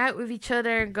kind of hang out with each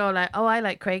other and go oh, I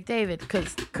like Craig David,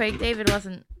 because Craig David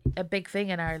wasn't a big thing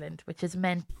in Ireland, which is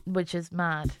mad,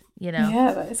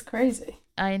 Yeah, that is crazy.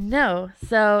 I know.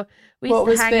 So we used What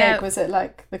to was hang big? out. Was it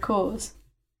The Cause?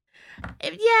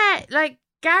 Yeah,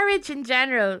 garage in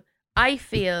general, I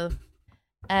feel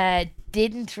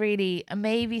didn't really,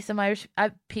 maybe some Irish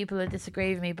people will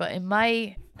disagree with me, but in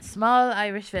my small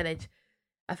Irish village,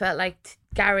 I felt like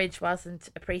garage wasn't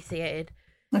appreciated.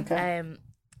 Okay.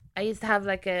 I used to have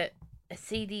a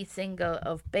CD single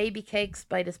of Baby Cakes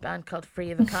by this band called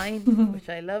Free of a Kind, which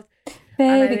I loved.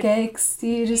 Baby cakes,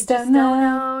 you just don't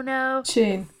know. No.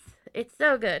 Tune. It's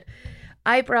so good.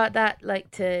 I brought that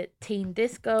to teen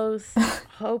discos,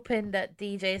 hoping that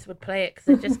DJs would play it,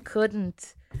 because I just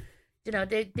couldn't.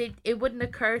 It wouldn't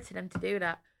occur to them to do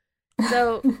that.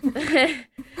 So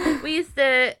we used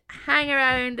to hang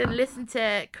around and listen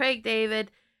to Craig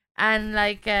David, and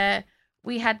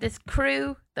we had this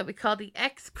crew that we called the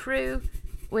X Crew,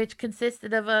 which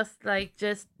consisted of us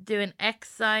just doing X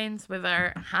signs with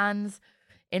our hands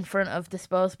in front of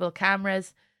disposable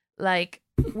cameras.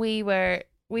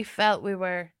 We felt we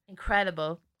were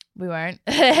incredible. We weren't.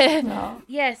 No.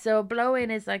 Yeah, so blow-in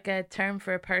is a term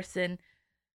for a person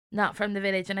not from the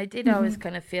village, and I did always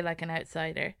kind of feel like an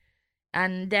outsider.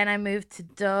 And then I moved to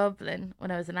Dublin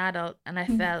when I was an adult, and I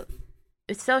felt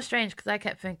it's so strange, because I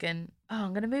kept thinking, oh,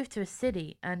 I'm going to move to a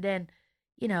city, and then,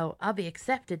 I'll be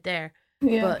accepted there.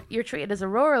 Yeah. But you're treated as a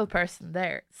rural person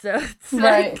there. So it's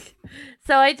Right.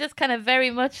 so I just kind of very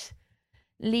much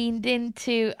leaned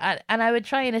into, and I would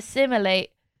try and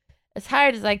assimilate as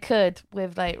hard as I could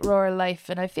with rural life.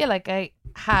 And I feel like I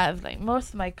have, most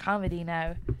of my comedy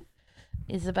now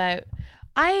is about,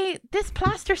 this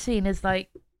plaster scene is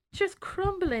just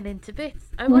crumbling into bits.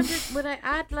 I wonder, would I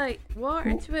add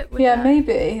water to it? Yeah,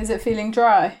 maybe. Is it feeling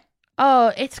dry?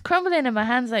 Oh, it's crumbling in my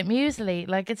hands like muesli.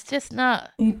 It's just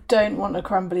not. You don't want a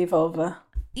crumbly vulva.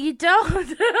 You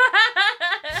don't.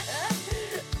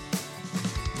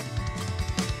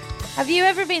 Have you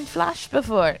ever been flashed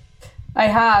before? I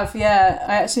have, yeah.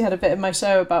 I actually had a bit of my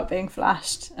show about being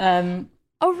flashed. Oh,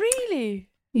 really?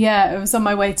 Yeah, it was on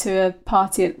my way to a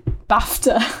party at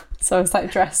BAFTA. So I was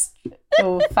dressed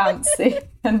all fancy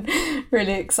and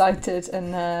really excited.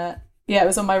 And it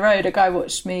was on my road. A guy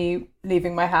watched me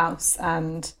leaving my house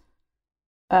and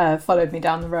followed me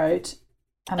down the road.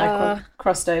 And I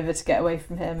crossed over to get away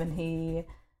from him. And he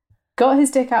got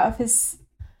his dick out of his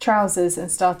trousers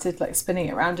and started spinning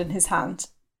it around in his hand.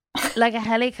 Like a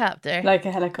helicopter? Like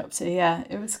a helicopter, yeah.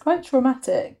 It was quite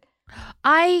traumatic.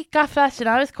 I got flashed and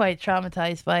I was quite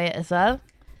traumatised by it as well.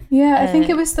 Yeah, I think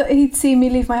it was that he'd seen me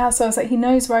leave my house, so I was he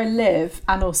knows where I live,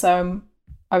 and also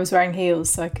I was wearing heels,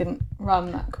 so I couldn't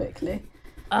run that quickly.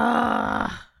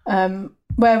 Where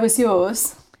was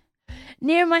yours?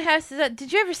 Near my house.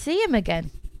 Did you ever see him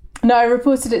again? No, I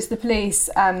reported it to the police,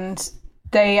 and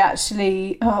they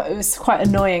actually, it was quite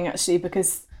annoying actually,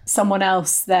 because someone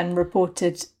else then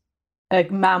reported a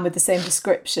man with the same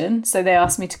description, so they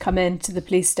asked me to come in to the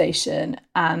police station,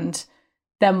 and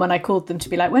then when I called them to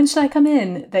be like, when should I come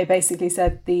in? They basically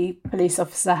said the police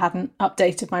officer hadn't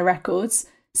updated my records,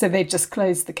 so they just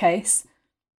closed the case.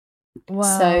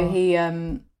 Wow. So he,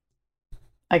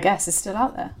 I guess, is still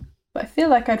out there. But I feel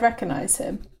like I'd recognise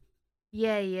him.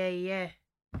 Yeah.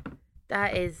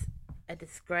 That is a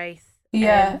disgrace.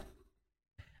 Yeah.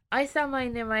 I saw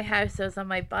mine near my house. I was on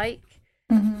my bike,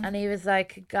 and he was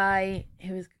like a guy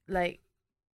who was like,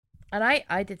 and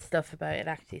I did stuff about it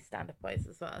actually, stand-up wise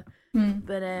as well.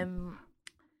 But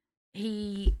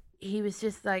he was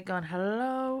just like going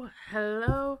hello,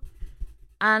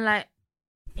 and like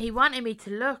he wanted me to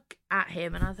look at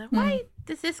him, and I was like, why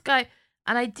does this guy?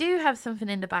 And I do have something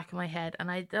in the back of my head, and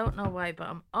I don't know why, but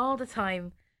I'm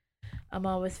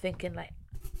always thinking like,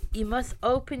 you must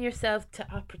open yourself to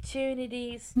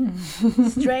opportunities.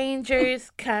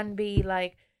 Strangers can be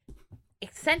like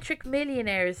eccentric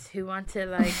millionaires who want to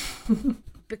like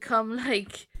become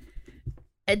like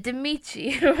a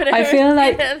Dimitri or whatever. I feel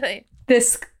like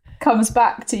this comes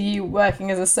back to you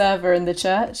working as a server in the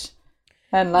church,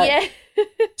 and like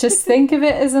just think of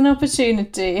it as an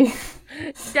opportunity.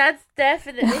 That's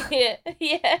definitely it.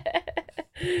 Yeah.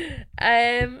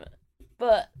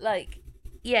 But like,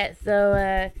 yeah.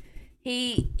 So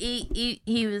he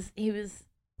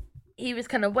was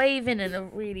kind of waving in a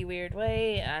really weird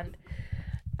way, and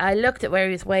I looked at where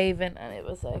he was waving, and it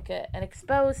was like an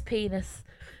exposed penis.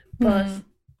 But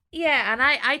yeah, and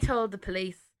I told the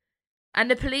police, and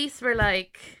the police were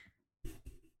like,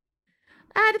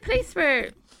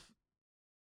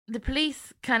 the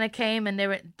police kind of came, and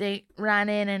they ran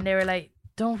in, and they were like,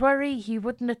 don't worry, he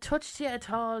wouldn't have touched you at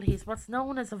all. He's what's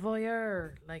known as a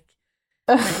voyeur. Like,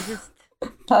 just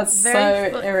that's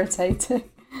so irritating.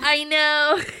 I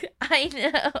know.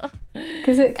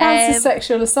 Because it counts as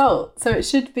sexual assault, so it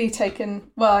should be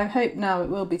taken, well, I hope now it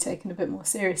will be taken a bit more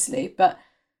seriously, but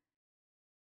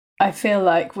I feel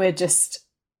like we're just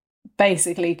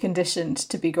basically conditioned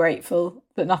to be grateful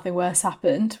that nothing worse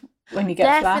happened when you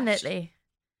get flashed. Definitely.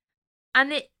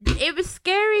 And it was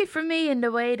scary for me in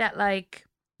the way that like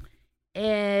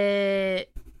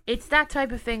it's that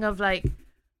type of thing of like,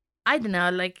 I don't know,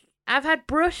 like I've had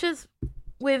brushes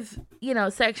with, you know,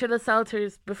 sexual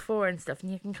assaulters before and stuff,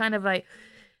 and you can kind of like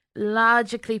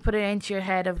logically put it into your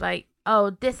head of like, oh,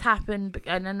 this happened,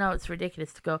 and I know it's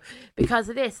ridiculous to go because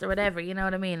of this or whatever, you know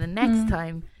what I mean, and next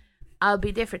time I'll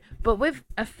be different. But with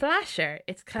a flasher,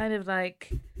 it's kind of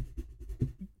like,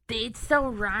 it's so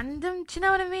random, do you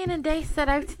know what I mean? And they set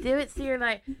out to do it, so you're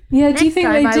like, yeah, do you think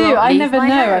they do? I never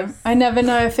know. I never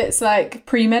know if it's like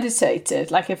premeditated,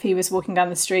 like if he was walking down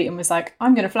the street and was like,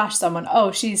 I'm going to flash someone,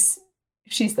 oh, she's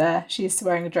there, she's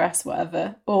wearing a dress,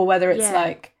 whatever, or whether it's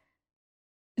like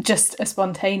just a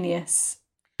spontaneous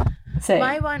thing.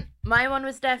 My one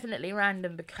was definitely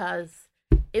random because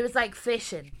it was like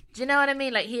fishing, do you know what I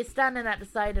mean? Like he is standing at the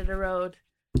side of the road,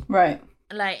 right,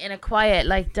 like in a quiet,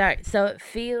 like dark, so it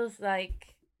feels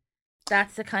like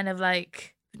that's a kind of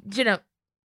like, you know,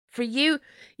 for you,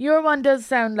 your one does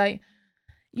sound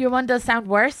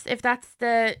worse if that's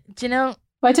the, do you know?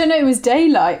 Well, I don't know, it was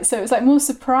daylight, so it was like more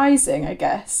surprising, I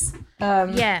guess.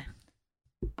 Yeah.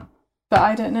 But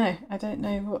I don't know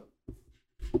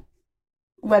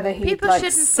whether he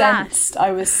like sensed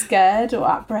I was scared or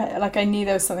apprehended. Like I knew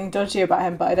there was something dodgy about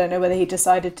him, but I don't know whether he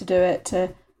decided to do it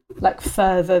to like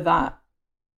further that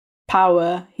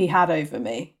power he had over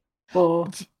me. Or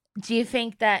do you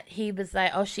think that he was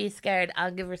like, oh, she's scared,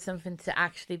 I'll give her something to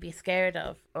actually be scared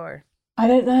of? Or I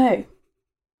don't know.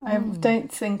 I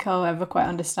don't think I'll ever quite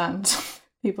understand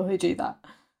people who do that.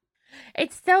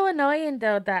 It's so annoying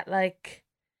though that like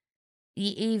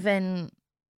you even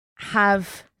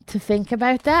have to think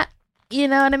about that. You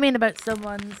know what I mean? About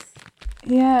someone's...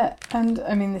 Yeah, and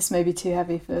I mean, this may be too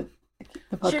heavy for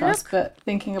the podcast, but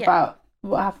thinking about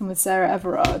what happened with Sarah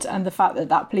Everard and the fact that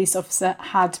that police officer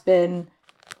had been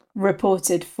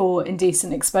reported for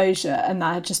indecent exposure and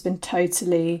that had just been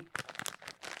totally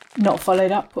not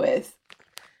followed up with.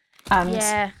 And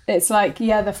it's like,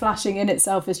 the flashing in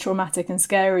itself is traumatic and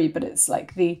scary, but it's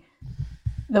like the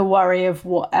worry of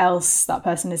what else that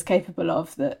person is capable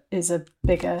of that is a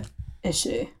bigger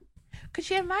issue. Could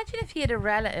you imagine if he had a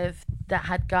relative that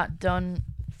had got done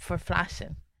for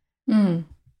flashing?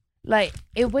 Like,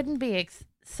 it wouldn't be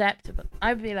acceptable.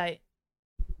 I'd be like,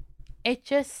 you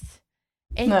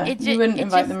wouldn't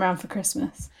invite them around for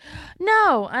Christmas.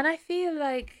 No, and I feel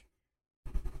like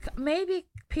maybe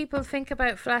people think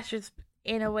about flashers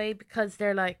in a way because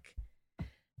they're like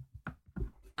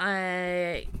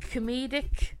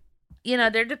comedic, you know,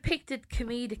 they're depicted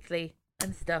comedically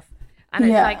and stuff, and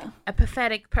it's like a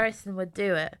pathetic person would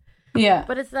do it. Yeah.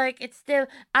 But it's like, it's still,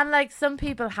 and like some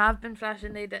people have been flashed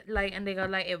and they like, and they go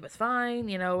like, it was fine,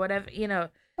 you know, whatever, you know.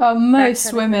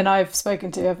 Most women I've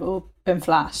spoken to have all been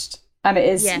flashed. And it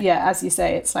is, as you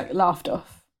say, it's like laughed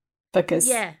off.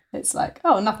 Because it's like,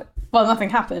 oh, nothing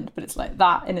happened, but it's like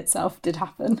that in itself did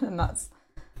happen, and that's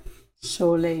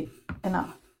surely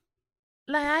enough.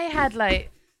 Like I had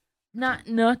like, not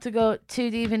to go too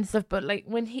deep into stuff, but like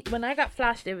when I got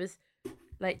flashed, it was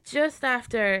like just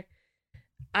after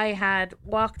I had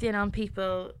walked in on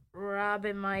people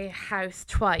robbing my house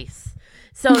twice.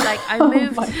 So like I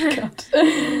moved.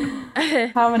 Oh my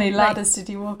God. How many ladders did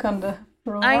you walk under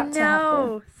for all that to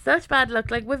happen? Such bad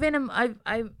luck. Like within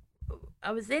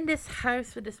I was in this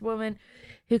house with this woman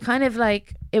who kind of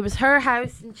like, it was her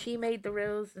house and she made the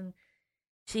rules, and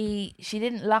she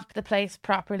didn't lock the place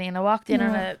properly, and I walked in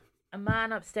on a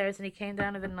man upstairs, and he came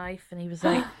down with a knife, and he was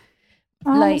like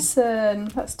Alison,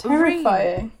 that's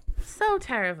terrifying. So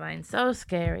terrifying, so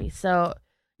scary. So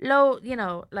low, you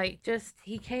know, like just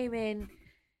he came in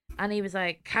and he was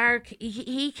like,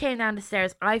 he came down the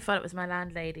stairs. I thought it was my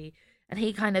landlady. And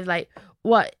he kind of like,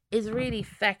 what is really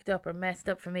fecked up or messed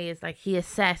up for me is like, he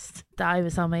assessed that I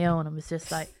was on my own and was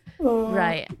just like,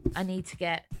 right, I need to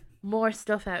get more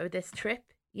stuff out of this trip,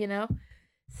 you know?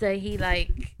 So he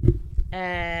like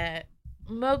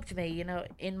mugged me, you know,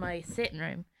 in my sitting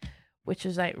room, which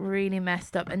was like really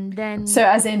messed up. And then, so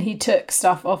as in he took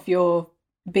stuff off your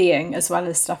being as well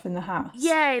as stuff in the house?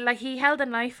 Yeah, like he held a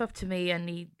knife up to me, and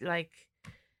he like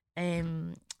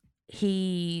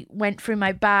he went through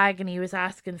my bag and he was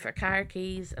asking for car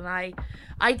keys, and I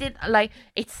did, like,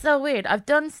 it's so weird. I've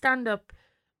done stand-up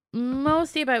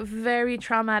mostly about very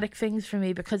traumatic things for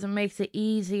me because it makes it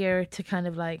easier to kind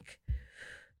of like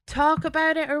talk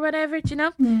about it or whatever, do you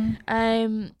know?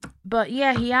 But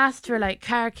yeah, he asked for like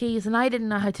car keys, and I didn't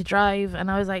know how to drive,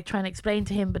 and I was like trying to explain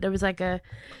to him, but there was a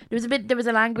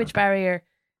language barrier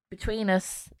between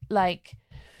us, like.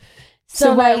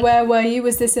 So where were you?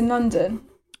 Was this in London?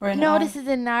 No, this is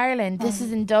in Ireland. This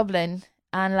is in Dublin,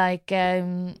 and like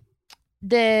the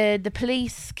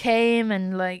police came,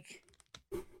 and like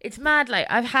it's mad. Like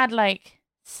I've had like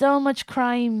so much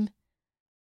crime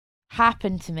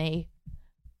happen to me,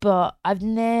 but I've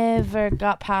never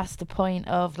got past the point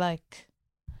of like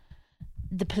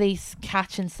the police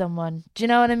catching someone. Do you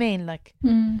know what I mean? Like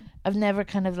I've never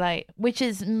kind of like, which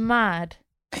is mad.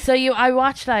 So I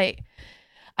watch like.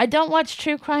 I don't watch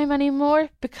true crime anymore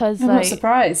because I'm not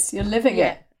surprised. You're living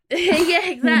it. Yeah,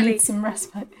 exactly. You need some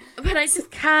respite. But I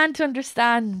just can't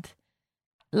understand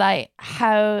like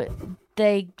how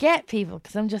they get people,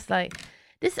 because I'm just like,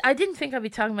 this. I didn't think I'd be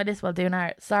talking about this while doing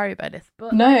art. Sorry about this,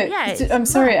 but no. Yeah, I'm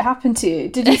sorry it happened to you.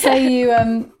 Did you say you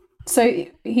So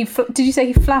did you say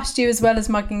he flashed you as well as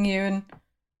mugging you and?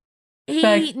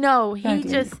 He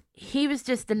was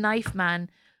just the knife man.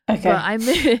 Okay. But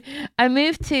I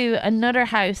moved to another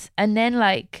house, and then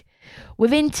like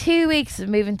within 2 weeks of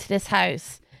moving to this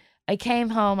house, I came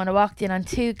home and I walked in on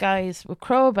two guys with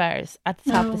crowbars at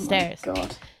the top of the stairs. Oh my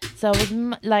God. So it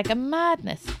was like a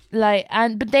madness.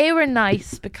 But they were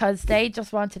nice because they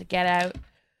just wanted to get out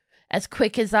as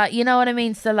quick as that. You know what I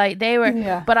mean? So like they were.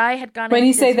 Yeah. But I had gone. When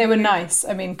you say they were nice,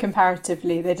 I mean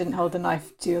comparatively, they didn't hold a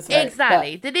knife to your throat.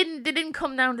 Exactly. But they didn't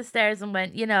come down the stairs and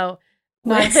went, you know.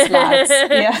 Nice lads.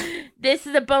 Yeah. This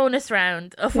is a bonus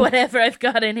round of whatever I've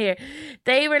got in here.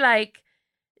 They were like,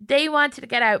 they wanted to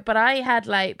get out, but I had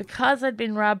like, because I'd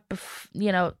been robbed,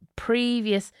 you know,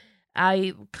 previous,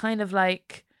 I kind of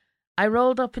like, I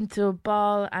rolled up into a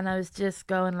ball and I was just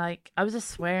going like, I was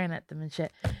just swearing at them and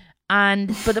shit.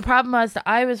 But the problem was that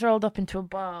I was rolled up into a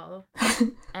ball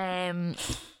in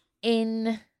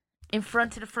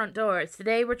front of the front door. So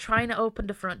they were trying to open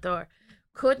the front door.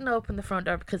 Couldn't open the front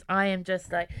door because I am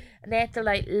just like, and they had to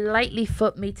like lightly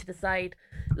foot me to the side,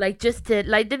 like just to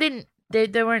like, they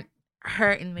weren't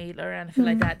hurting me or anything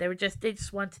like that. They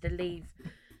just wanted to leave.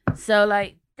 So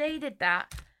like they did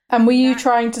that. And were you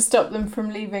trying to stop them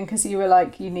from leaving because you were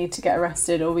like, you need to get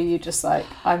arrested, or were you just like,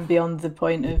 I'm beyond the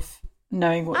point of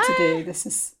knowing what to do? This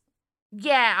is.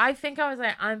 Yeah, I think I was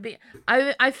like,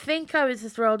 I think I was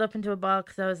just rolled up into a ball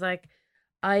because I was like,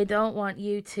 I don't want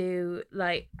you to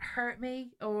like hurt me,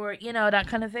 or you know, that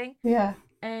kind of thing. Yeah.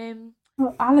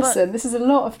 Well, Alison, this is a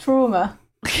lot of trauma.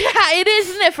 It is,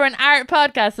 isn't it, for an art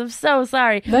podcast? I'm so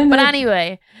sorry. No. But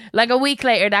anyway, like a week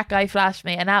later, that guy flashed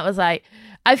me, and that was like,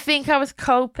 I think I was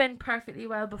coping perfectly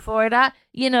well before that,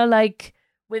 you know, like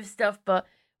with stuff. But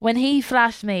when he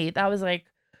flashed me, that was like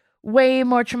way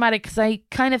more traumatic because I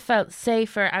kind of felt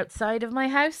safer outside of my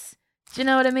house. Do you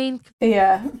know what I mean?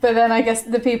 Yeah, but then I guess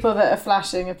the people that are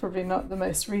flashing are probably not the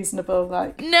most reasonable.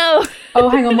 Like, no. Oh,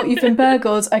 hang on, what, you've been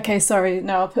burgled? Okay, sorry.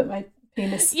 No, I'll put my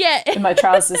penis in my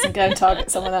trousers and go and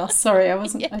target someone else. Sorry, I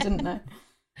didn't know.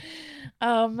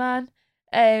 Oh man.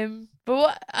 But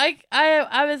what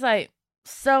I was like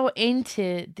so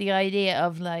into the idea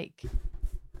of like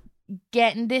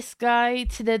getting this guy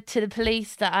to the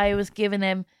police that I was giving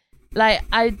him. Like,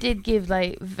 I did give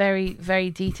like very, very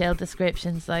detailed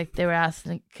descriptions. Like, they were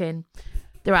asking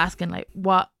like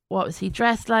what was he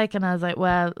dressed like, and I was like,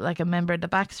 well, like a member of the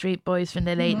Backstreet Boys from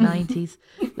the late 90s.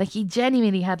 Like, he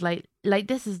genuinely had like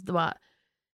this is what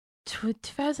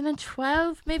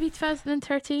 2012, maybe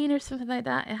 2013 or something like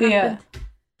that. It happened. Yeah.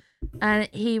 And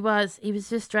he was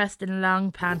just dressed in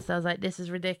long pants. I was like, this is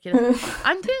ridiculous.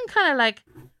 I'm doing kind of like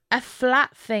a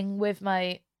flat thing with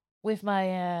my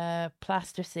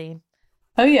plasticine.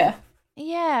 Oh yeah.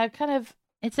 Yeah,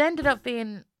 it's ended up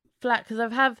being flat because I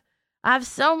have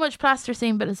so much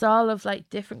plasticine, but it's all of like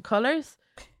different colours.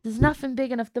 There's nothing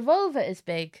big enough. The vulva is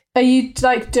big. Are you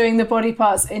like doing the body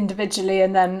parts individually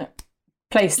and then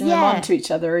placing them onto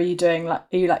each other? Or are you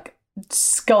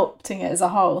sculpting it as a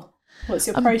whole? What's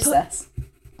your process?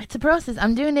 It's a process.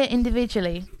 I'm doing it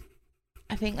individually.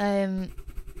 I think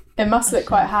it must look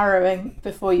quite harrowing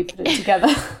before you put it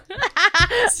together.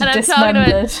 And I'm talking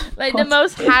about like the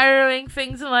most harrowing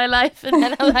things in my life, and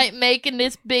then I'm like making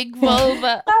this big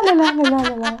vulva.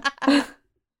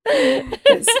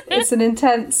 It's an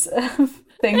intense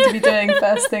thing to be doing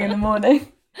first thing in the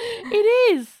morning.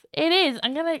 It is.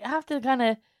 I'm gonna have to kind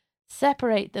of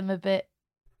separate them a bit.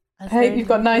 I hope you've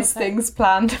got nice things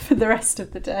planned for the rest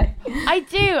of the day. I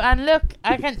do, and look,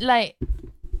 I can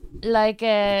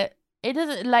it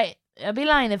doesn't, like, I'd be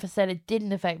lying if I said it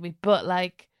didn't affect me, but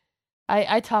like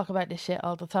I talk about this shit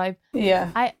all the time.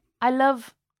 Yeah. I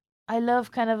love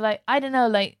kind of like, I don't know,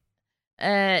 like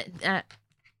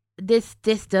this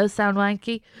does sound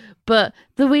wanky, but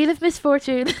the Wheel of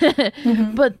Misfortune.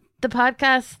 Mm-hmm. But the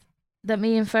podcast that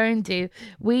me and Fern do,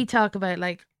 we talk about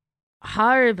like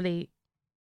horribly,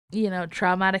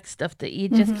 traumatic stuff that you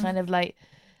just kind of like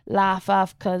laugh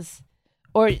off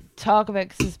or talk about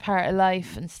because it's part of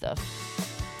life and stuff.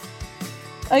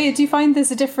 Oh yeah, do you find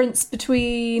there's a difference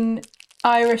between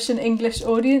Irish and English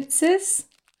audiences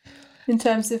in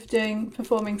terms of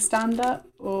performing stand-up?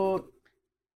 Or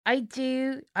I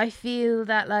do. I feel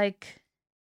that, like,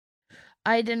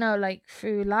 I don't know, like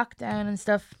through lockdown and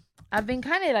stuff, I've been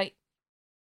kind of like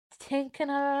thinking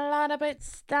a lot about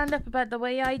stand-up, about the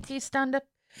way I do stand-up.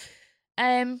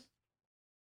 I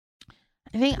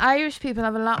think Irish people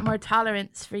have a lot more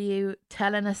tolerance for you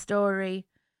telling a story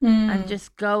and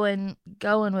just going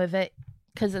with it,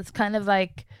 because it's kind of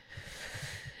like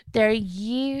they're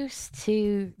used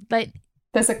to, like,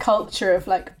 there's a culture of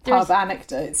like pub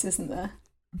anecdotes, isn't there?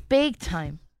 Big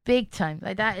time.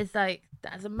 Like that's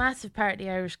a massive part of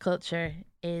the Irish culture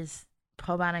is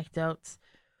pub anecdotes,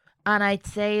 and I'd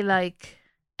say like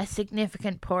a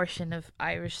significant portion of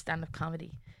Irish stand-up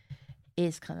comedy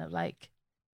is kind of like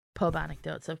pub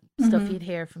anecdotes of stuff you'd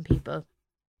hear from people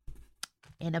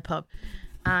in a pub.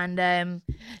 And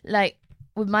like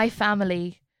with my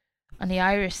family on the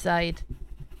Irish side,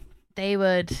 they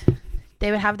would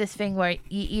have this thing where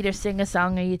you either sing a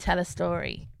song or you tell a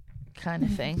story kind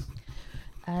of thing.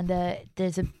 And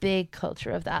there's a big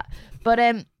culture of that.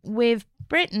 But with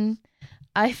Britain,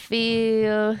 I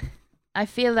feel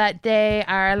that they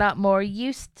are a lot more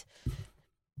used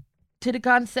to the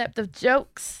concept of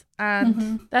jokes,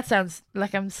 and that sounds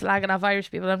like I'm slagging off Irish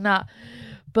people. I'm not,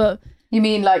 but you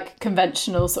mean like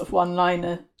conventional sort of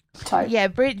one-liner type? Yeah,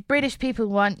 British people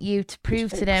want you to prove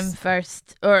to them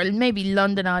first, or maybe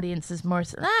London audiences more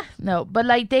so. No, but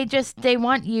like they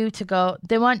want you to go.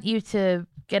 They want you to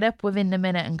get up within the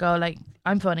minute and go like,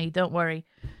 "I'm funny, don't worry."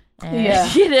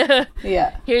 Yeah.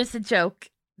 Yeah. Here's the joke,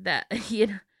 that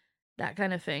that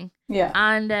kind of thing. Yeah.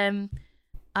 And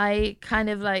I kind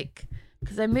of like,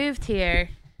 because I moved here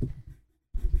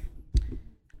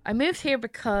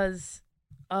because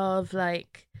of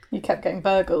like, you kept getting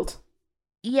burgled.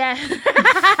 Yeah.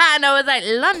 And I was like,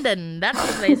 London, that's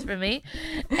the place for me.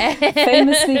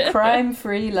 Famously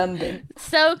crime-free London.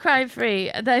 So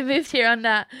crime-free. And I moved here on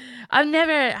that. I've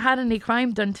never had any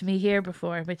crime done to me here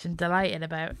before, which I'm delighted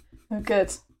about. Oh,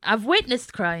 good. I've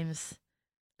witnessed crimes.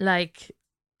 Like,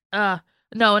 no,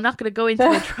 I'm not going to go into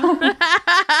it.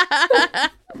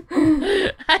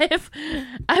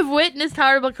 I've witnessed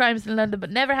horrible crimes in London, but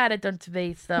never had it done to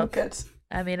me. So, good.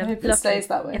 I mean, I hope it stays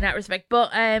that way in that respect.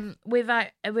 But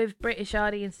with British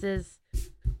audiences,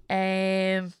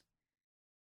 I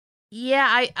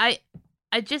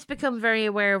just become very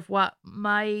aware of what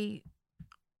my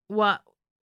what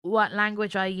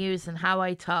language I use and how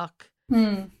I talk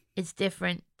is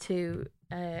different to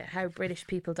how British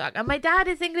people talk. And my dad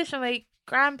is English and my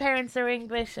grandparents are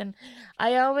English, and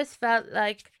I always felt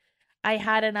like I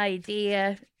had an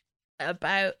idea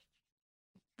about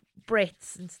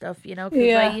Brits and stuff, you know,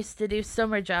 because I used to do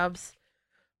summer jobs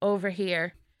over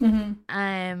here.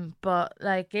 But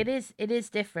like it is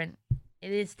different.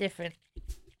 It is different.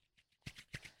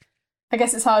 I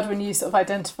guess it's hard when you sort of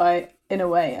identify in a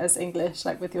way as English,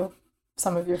 like with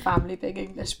some of your family being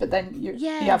English, but then you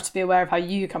have to be aware of how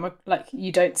you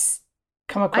you don't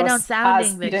come across. I don't sound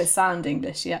as English. You don't sound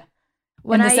English, yeah.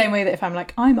 In the same way that if I'm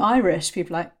like, I'm Irish,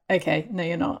 people are like, okay, no,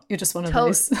 you're not. You're just one of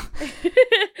those.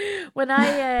 When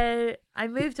I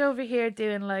moved over here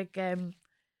doing like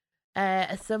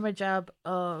a summer job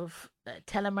of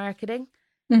telemarketing,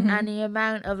 and the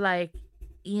amount of like,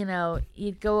 you know,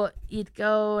 you'd go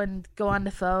and go on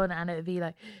the phone and it would be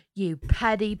like, you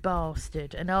paddy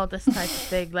bastard and all this type of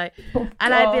thing, like,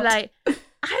 and I'd be like,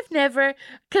 I've never,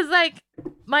 because like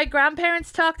my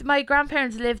grandparents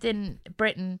lived in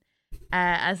Britain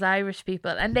as Irish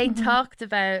people, and they talked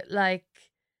about like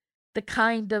the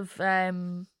kind of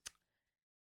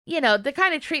you know, the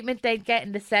kind of treatment they'd get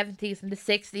in the 70s and the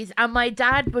 60s, and my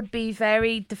dad would be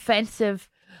very defensive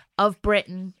of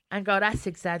Britain and go, that's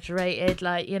exaggerated,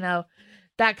 like, you know,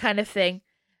 that kind of thing.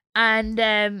 And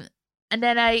then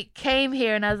I came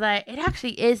here and I was like, it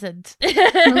actually isn't.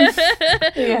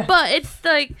 But it's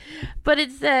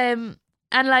and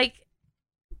like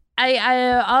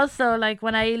I also, like,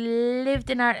 when I lived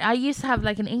in Ireland, I used to have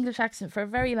like an English accent for a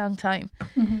very long time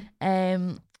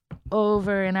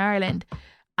over in Ireland,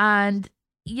 and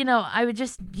you know, I would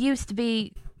just used to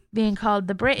be being called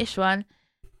the British one.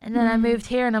 And then I moved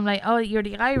here and I'm like, oh, you're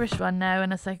the Irish one now.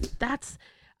 And it's like,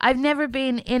 I've never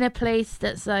been in a place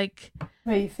that's like,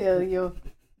 where you feel you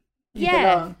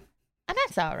belong. And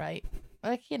that's all right.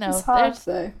 Like, you know. It's hard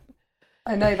though.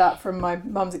 I know that from my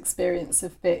mum's experience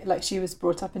of like, she was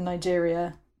brought up in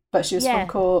Nigeria, but she was from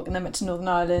Cork and then went to Northern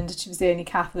Ireland, and she was the only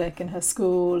Catholic in her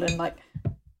school and like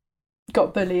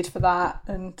got bullied for that.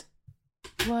 And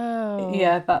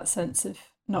that sense of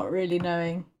not really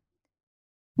knowing,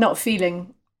 not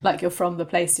feeling like you're from the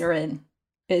place you're in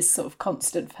is sort of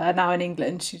constant for her. Now in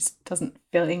England, she just doesn't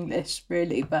feel English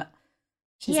really, but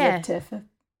she's lived here for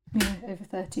over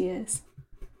 30 years.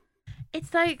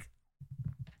 It's like,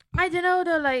 I don't know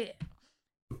though, like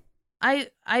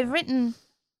I've written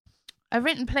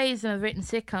plays and I've written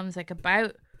sitcoms like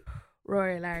about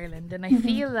Royal Ireland, and I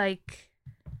feel like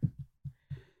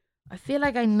I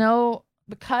know,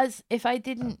 because if I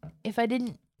didn't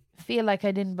feel like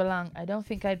I didn't belong, I don't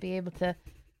think I'd be able to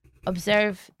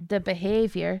observe the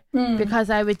behavior, because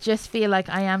I would just feel like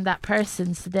I am that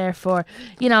person. So therefore,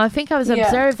 you know, I think I was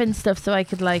observing stuff so I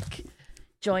could like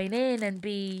join in and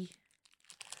be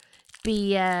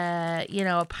you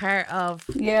know, a part of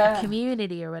a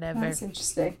community or whatever. That's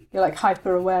interesting. You're like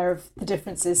hyper aware of the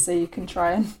differences so you can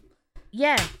try and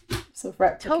sort of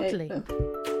replicate them.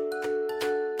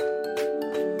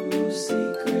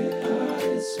 Secret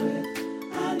Artists with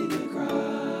Annie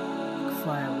McGrath.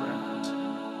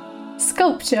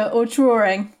 Sculpture or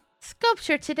drawing?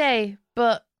 Sculpture today,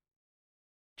 but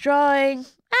drawing.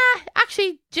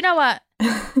 Actually, do you know what?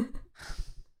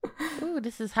 Ooh,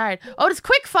 this is hard. Oh, it's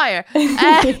quick fire.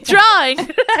 Drawing.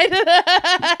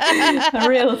 A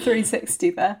real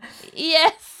 360 there.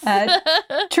 Yes.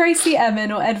 Tracy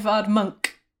Emin or Edvard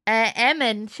Munch?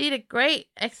 Emin. She had a great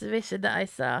exhibition that I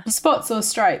saw. Spots or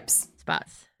stripes?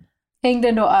 Spots.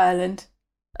 England or Ireland?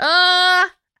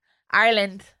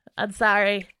 Ireland. I'm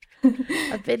sorry.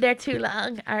 I've been there too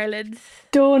long. Ireland.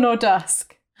 Dawn or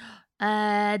dusk?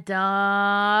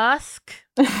 Dusk.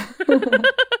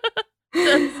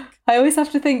 I always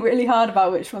have to think really hard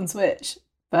about which one's which,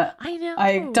 but I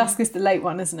know. Dusk is the late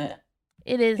one, isn't it?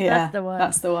 It is. Yeah, that's the one.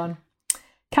 That's the one.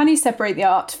 Can you separate the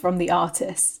art from the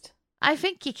artist? I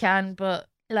think you can, but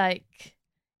like,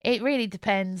 it really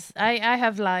depends. I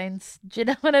have lines. Do you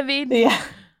know what I mean? Yeah.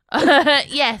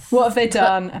 Yes. What have they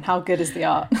done, and how good is the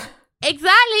art?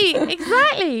 Exactly.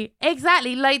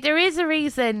 Like, there is a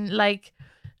reason, like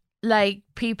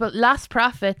people, Lost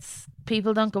Prophets,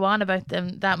 people don't go on about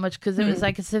them that much because it was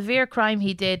like a severe crime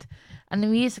he did, and the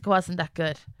music wasn't that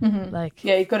good. Like,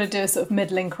 yeah, you've got to do a sort of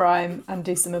middling crime and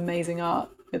do some amazing art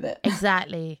with it.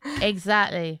 Exactly.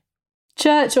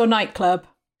 Church or nightclub?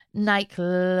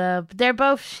 Nightclub. They're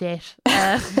both shit.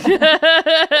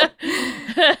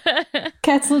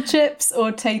 Kettle chips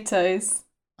or potatoes?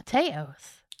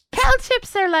 Potatoes. Kettle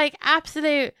chips are like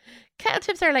absolute kettle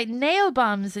chips are like nail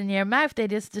bombs in your mouth. They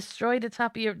just destroy the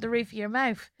top of the roof of your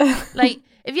mouth. Like,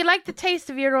 if you like the taste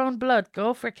of your own blood,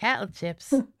 go for kettle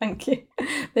chips. Thank you.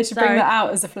 They should bring that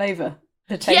out as a flavour.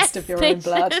 The taste of your own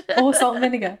blood. Or salt and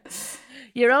vinegar.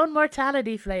 Your own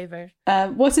mortality flavour.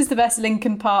 What is the best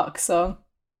Linkin Park song?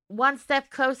 One Step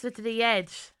Closer to the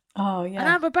Edge. Oh, yeah. And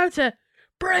I'm about to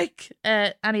break.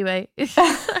 Anyway.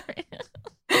 Sorry.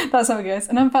 That's how it goes.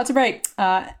 And I'm about to break.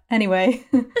 Anyway.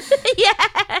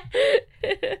 Yeah.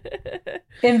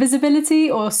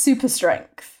 Invisibility or super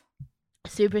strength?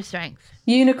 Super strength.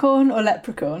 Unicorn or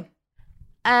leprechaun?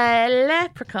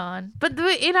 Leprechaun. But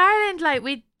in Ireland, like,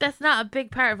 that's not a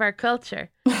big part of our culture.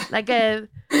 Like a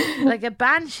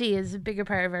banshee is a bigger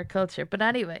part of our culture. But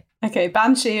anyway. Okay,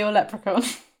 banshee or leprechaun?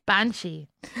 Banshee.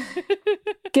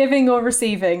 Giving or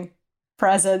receiving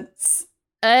presents?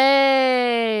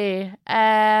 Hey,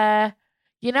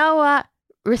 you know what?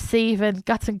 Receiving.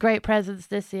 Got some great presents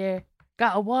this year.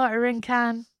 Got a watering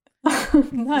can.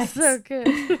 Nice. So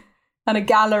good. And a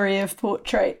gallery of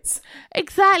portraits.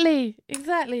 Exactly.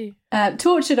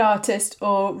 Tortured artist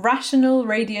or rational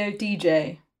radio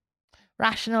DJ?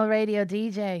 Rational radio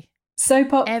DJ.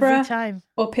 Soap opera every time.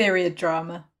 Or period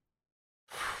drama?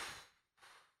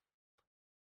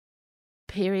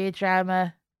 Period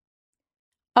drama.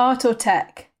 Art or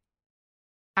tech?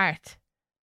 Art.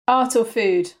 Art or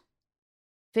food?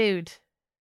 Food.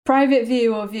 Private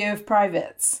view or view of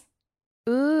privates?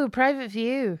 Ooh, private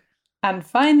view. And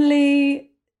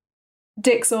finally,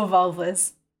 dicks or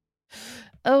vulvas?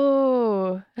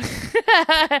 Oh.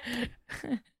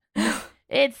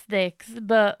 It's dicks,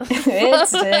 but...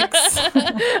 It's dicks.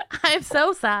 I'm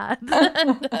so sad.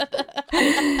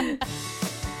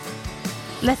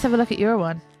 Let's have a look at your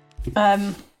one.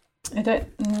 I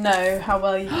don't know how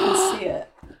well you can see it.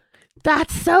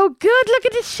 That's so good. Look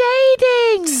at the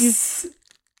shading.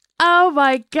 Oh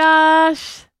my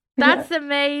gosh. That's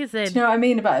amazing. Do you know what I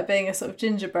mean about it being a sort of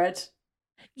gingerbread?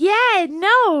 Yeah,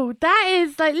 no. That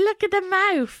is like, look at the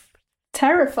mouth.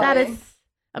 Terrifying. That is.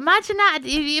 Imagine that.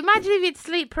 Imagine if you had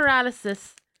sleep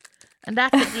paralysis and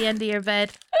that's at the end of your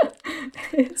bed.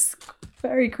 It's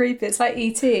very creepy. It's like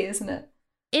E.T., isn't it?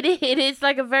 It is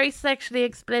like a very sexually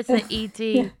explicit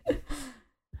E.T.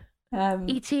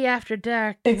 E.T. After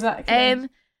Dark. Exactly.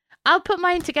 I'll put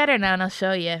mine together now and I'll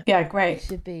show you. Yeah, great.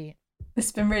 Should be. This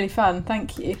has been really fun.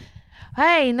 Thank you.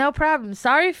 Hey, no problem.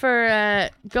 Sorry for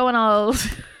going all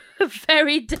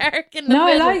very dark in the middle.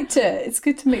 middle. I liked it. It's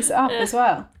good to mix it up as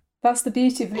well. That's the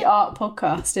beauty of the art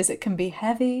podcast, is it can be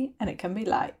heavy and it can be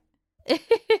light.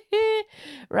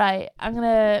 Right, I'm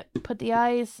gonna put the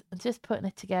eyes, just putting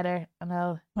it together, and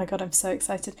I'll... Oh my God, I'm so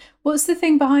excited. What's the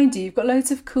thing behind you? You've got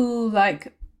loads of cool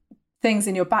like things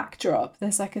in your backdrop.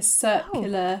 There's like a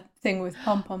circular thing with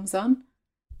pom-poms on.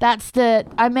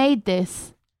 I made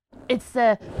this. It's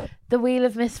the Wheel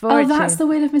of Misfortune. Oh, that's the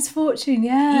Wheel of Misfortune,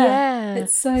 yeah.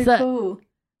 It's so cool.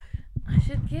 I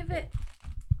should give it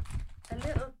a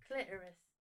little clitoris.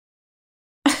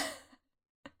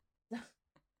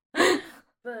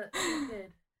 But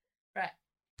good. Right.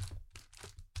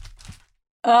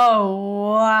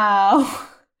 Oh, wow.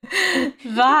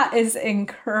 That is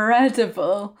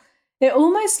incredible. It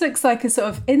almost looks like a sort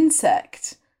of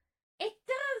insect. It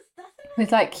does, doesn't it?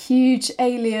 With like huge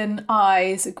alien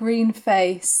eyes, a green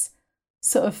face,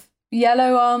 sort of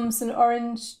yellow arms and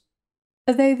orange.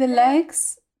 Are they the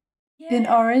legs? Yeah. In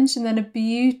orange, and then a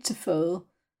beautiful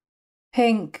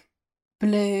pink,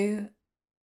 blue,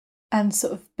 and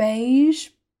sort of beige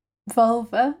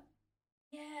vulva.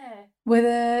 Yeah. With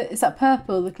is that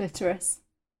purple, the clitoris?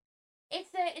 It's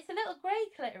a little grey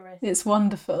clitoris. It's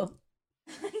wonderful.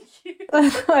 Thank you.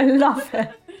 I love it.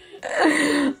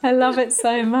 I love it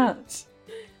so much.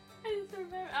 I just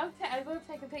remember. I will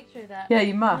take a picture of that. Yeah,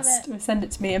 you must. Send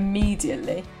it to me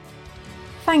immediately.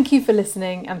 Thank you for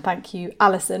listening, and thank you,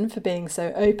 Alison, for being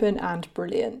so open and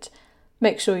brilliant.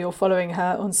 Make sure you're following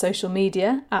her on social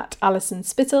media at Alison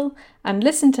Spittle, and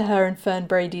listen to her and Fern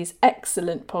Brady's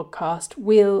excellent podcast,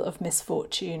 Wheel of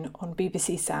Misfortune, on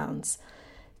BBC Sounds.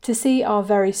 To see our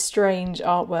very strange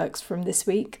artworks from this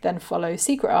week, then follow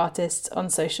Secret Artists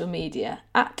on social media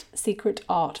at Secret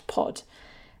Art Pod.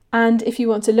 And if you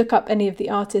want to look up any of the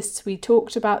artists we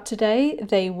talked about today,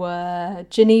 they were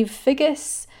Genevieve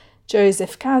Figgis,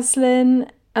 Joseph Caslin,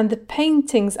 and the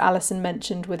paintings Alison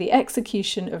mentioned were The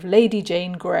Execution of Lady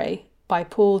Jane Grey by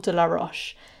Paul de la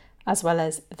Roche, as well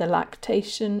as The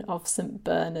Lactation of St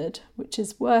Bernard, which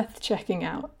is worth checking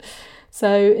out.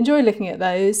 So enjoy looking at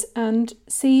those and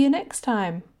see you next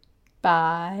time.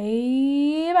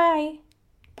 Bye. Bye.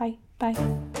 Bye. Bye.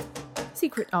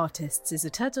 Secret Artists is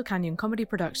a Turtle Canyon comedy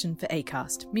production for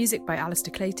Acast. Music by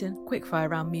Alistair Clayton,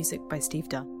 Quickfire Round music by Steve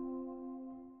Dunn.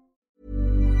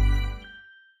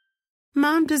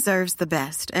 Mom deserves the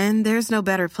best, and there's no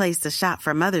better place to shop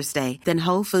for Mother's Day than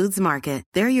Whole Foods Market.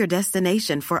 They're your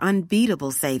destination for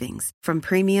unbeatable savings, from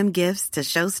premium gifts to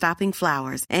show-stopping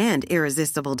flowers and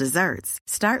irresistible desserts.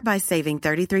 Start by saving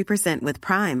 33% with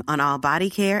Prime on all body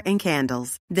care and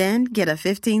candles. Then get a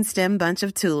 15-stem bunch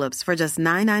of tulips for just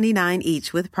 $9.99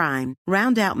 each with Prime.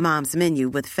 Round out Mom's menu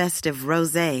with festive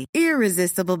rosé,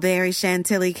 irresistible berry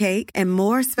chantilly cake, and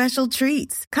more special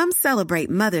treats. Come celebrate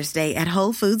Mother's Day at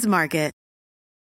Whole Foods Market.